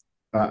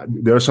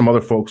 there are some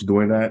other folks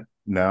doing that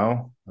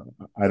now.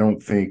 I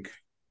don't think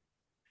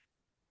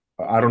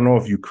I don't know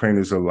if Ukraine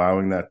is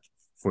allowing that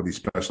for these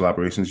special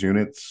operations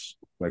units,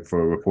 like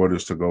for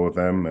reporters to go with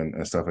them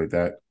and stuff like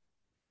that.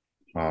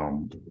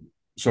 Um,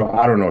 so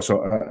I don't know.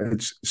 So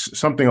it's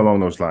something along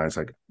those lines,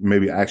 like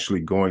maybe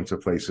actually going to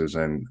places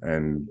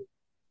and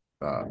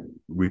uh,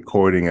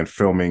 recording and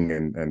filming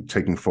and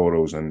taking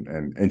photos and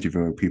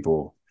interviewing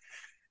people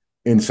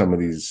in some of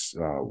these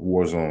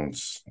war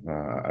zones.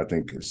 I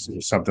think it's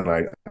something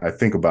I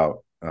think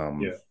about,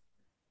 Yeah.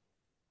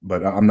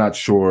 but I'm not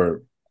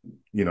sure.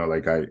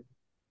 Like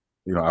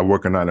I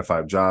work a 9 to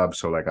 5 job,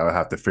 so like I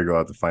have to figure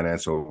out the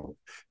financial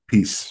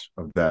piece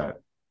of that.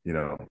 You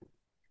know,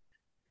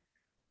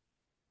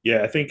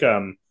 Yeah, I think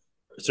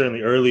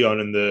certainly early on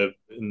in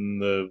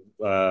the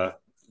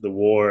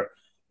war,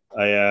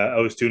 I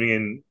was tuning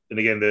in, and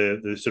again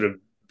the sort of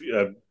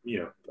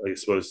I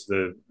suppose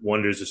the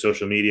wonders of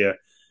social media.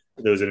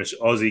 There was an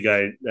Aussie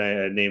guy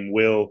named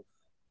Will.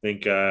 I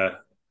think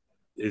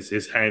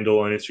his handle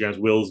on Instagram is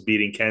Will's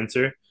Beating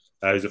Cancer.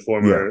 He's a yeah,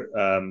 former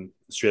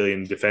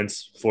Australian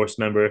Defence Force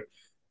member,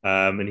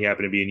 and he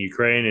happened to be in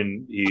Ukraine,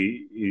 and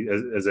he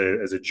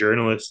as a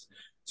journalist,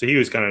 so he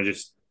was kind of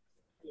just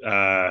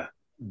uh,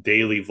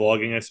 daily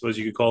vlogging, I suppose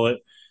you could call it.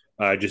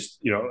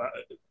 Just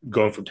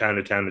going from town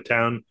to town to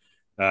town,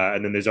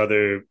 and then there's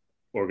other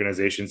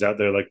organizations out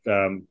there like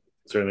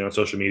certainly on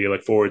social media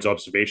like forwards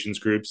observations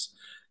groups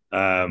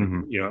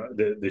Hmm.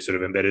 They sort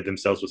of embedded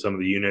themselves with some of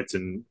the units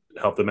and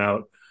helped them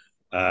out.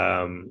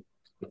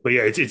 But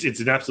yeah, it's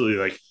an absolutely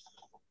like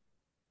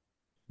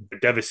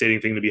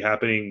devastating thing to be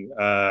happening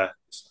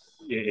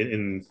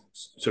in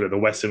sort of the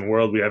Western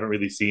world. We haven't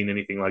really seen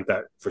anything like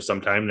that for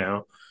some time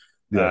now.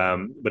 Yeah,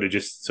 But it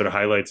just sort of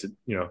highlights it.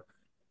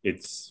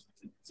 It's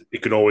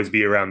it could always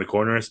be around the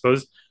corner, I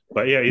suppose.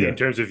 But yeah, in yeah,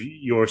 terms of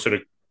your sort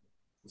of,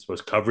 I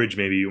suppose, coverage,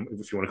 maybe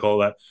if you want to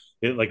call it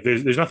that, like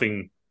there's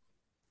nothing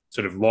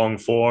sort of long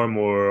form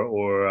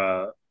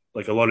or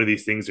like a lot of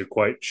these things are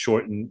quite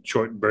short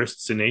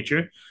bursts in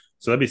nature.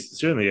 So that'd be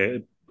certainly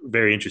a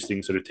very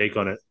interesting sort of take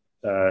on it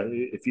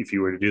if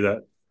you were to do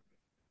that.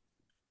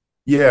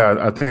 yeah.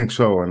 I think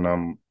so. And I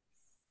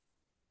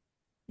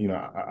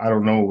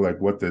don't know like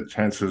what the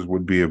chances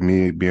would be of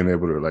me being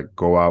able to like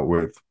go out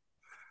with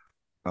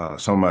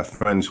some of my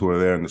friends who are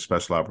there in the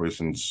special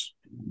operations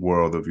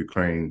world of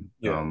Ukraine.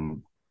 Yeah,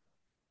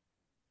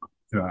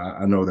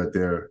 I know that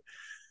they're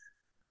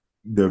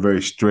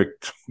very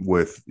strict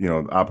with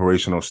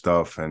operational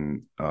stuff,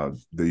 and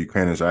the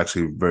Ukrainians are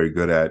actually very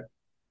good at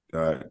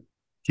uh,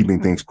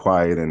 keeping things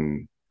quiet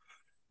and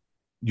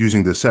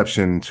using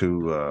deception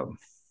to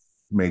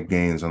make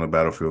gains on the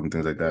battlefield and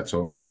things like that.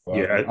 So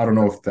yeah, I don't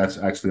know if that's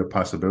actually a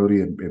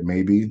possibility. It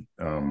may be,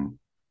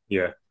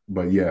 yeah,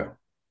 but yeah,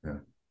 yeah,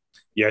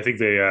 yeah. I think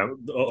a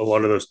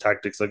lot of those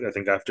tactics, like I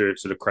think after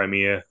sort of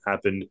Crimea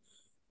happened,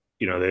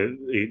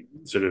 they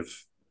sort of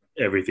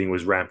everything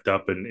was ramped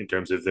up in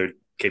terms of their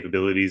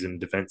capabilities and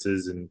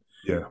defenses and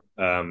yeah,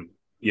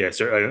 yeah.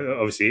 So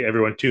obviously,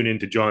 everyone tune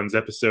into John's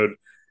episode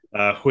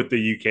with the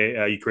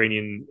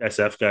Ukrainian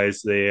SF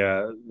guys.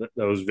 That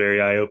was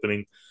very eye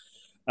opening.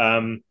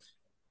 Um,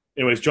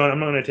 anyways, John, I'm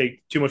not going to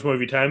take too much more of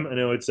your time. I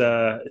know it's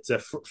a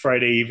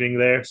Friday evening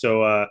there,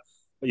 so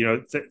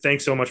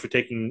thanks so much for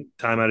taking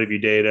time out of your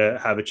day to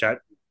have a chat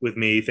with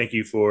me. Thank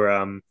you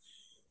for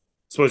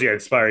suppose yeah,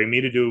 inspiring me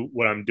to do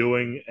what I'm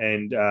doing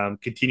and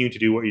continue to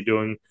do what you're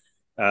doing.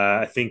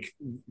 I think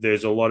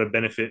there's a lot of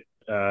benefit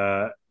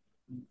and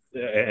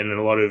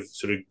a lot of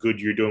sort of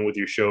good you're doing with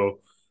your show,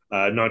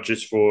 not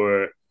just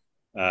for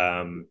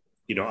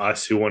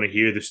us who want to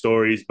hear the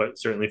stories, but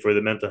certainly for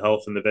the mental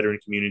health and the veteran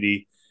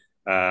community.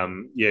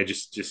 Yeah,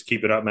 just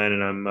keep it up, man.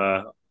 And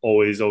I'm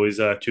always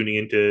tuning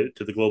into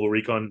the Global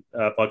Recon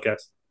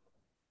podcast.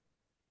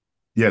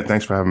 yeah.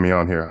 Thanks for having me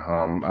on here.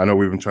 I know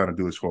we've been trying to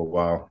do this for a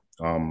while.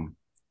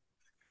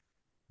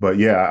 But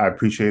yeah, I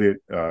appreciate it.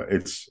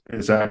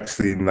 It's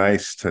actually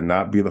nice to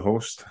not be the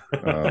host.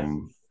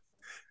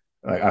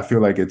 I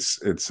feel like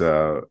it's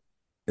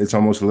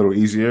almost a little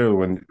easier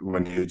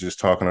when you're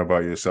just talking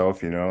about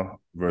yourself,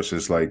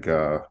 versus like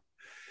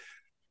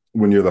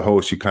when you're the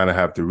host, you kind of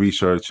have to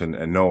research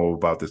and know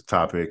about this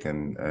topic,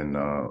 and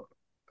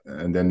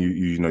then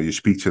you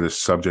speak to the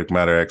subject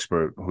matter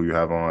expert who you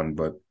have on,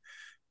 but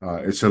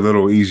it's a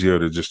little easier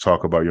to just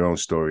talk about your own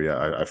story.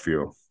 I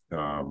feel.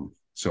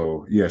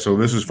 So yeah, so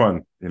this is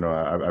fun.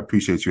 I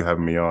appreciate you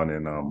having me on,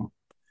 and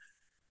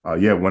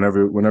yeah,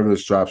 whenever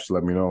this drops,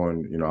 let me know,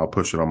 and I'll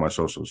push it on my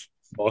socials.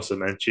 Awesome,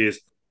 man. Cheers.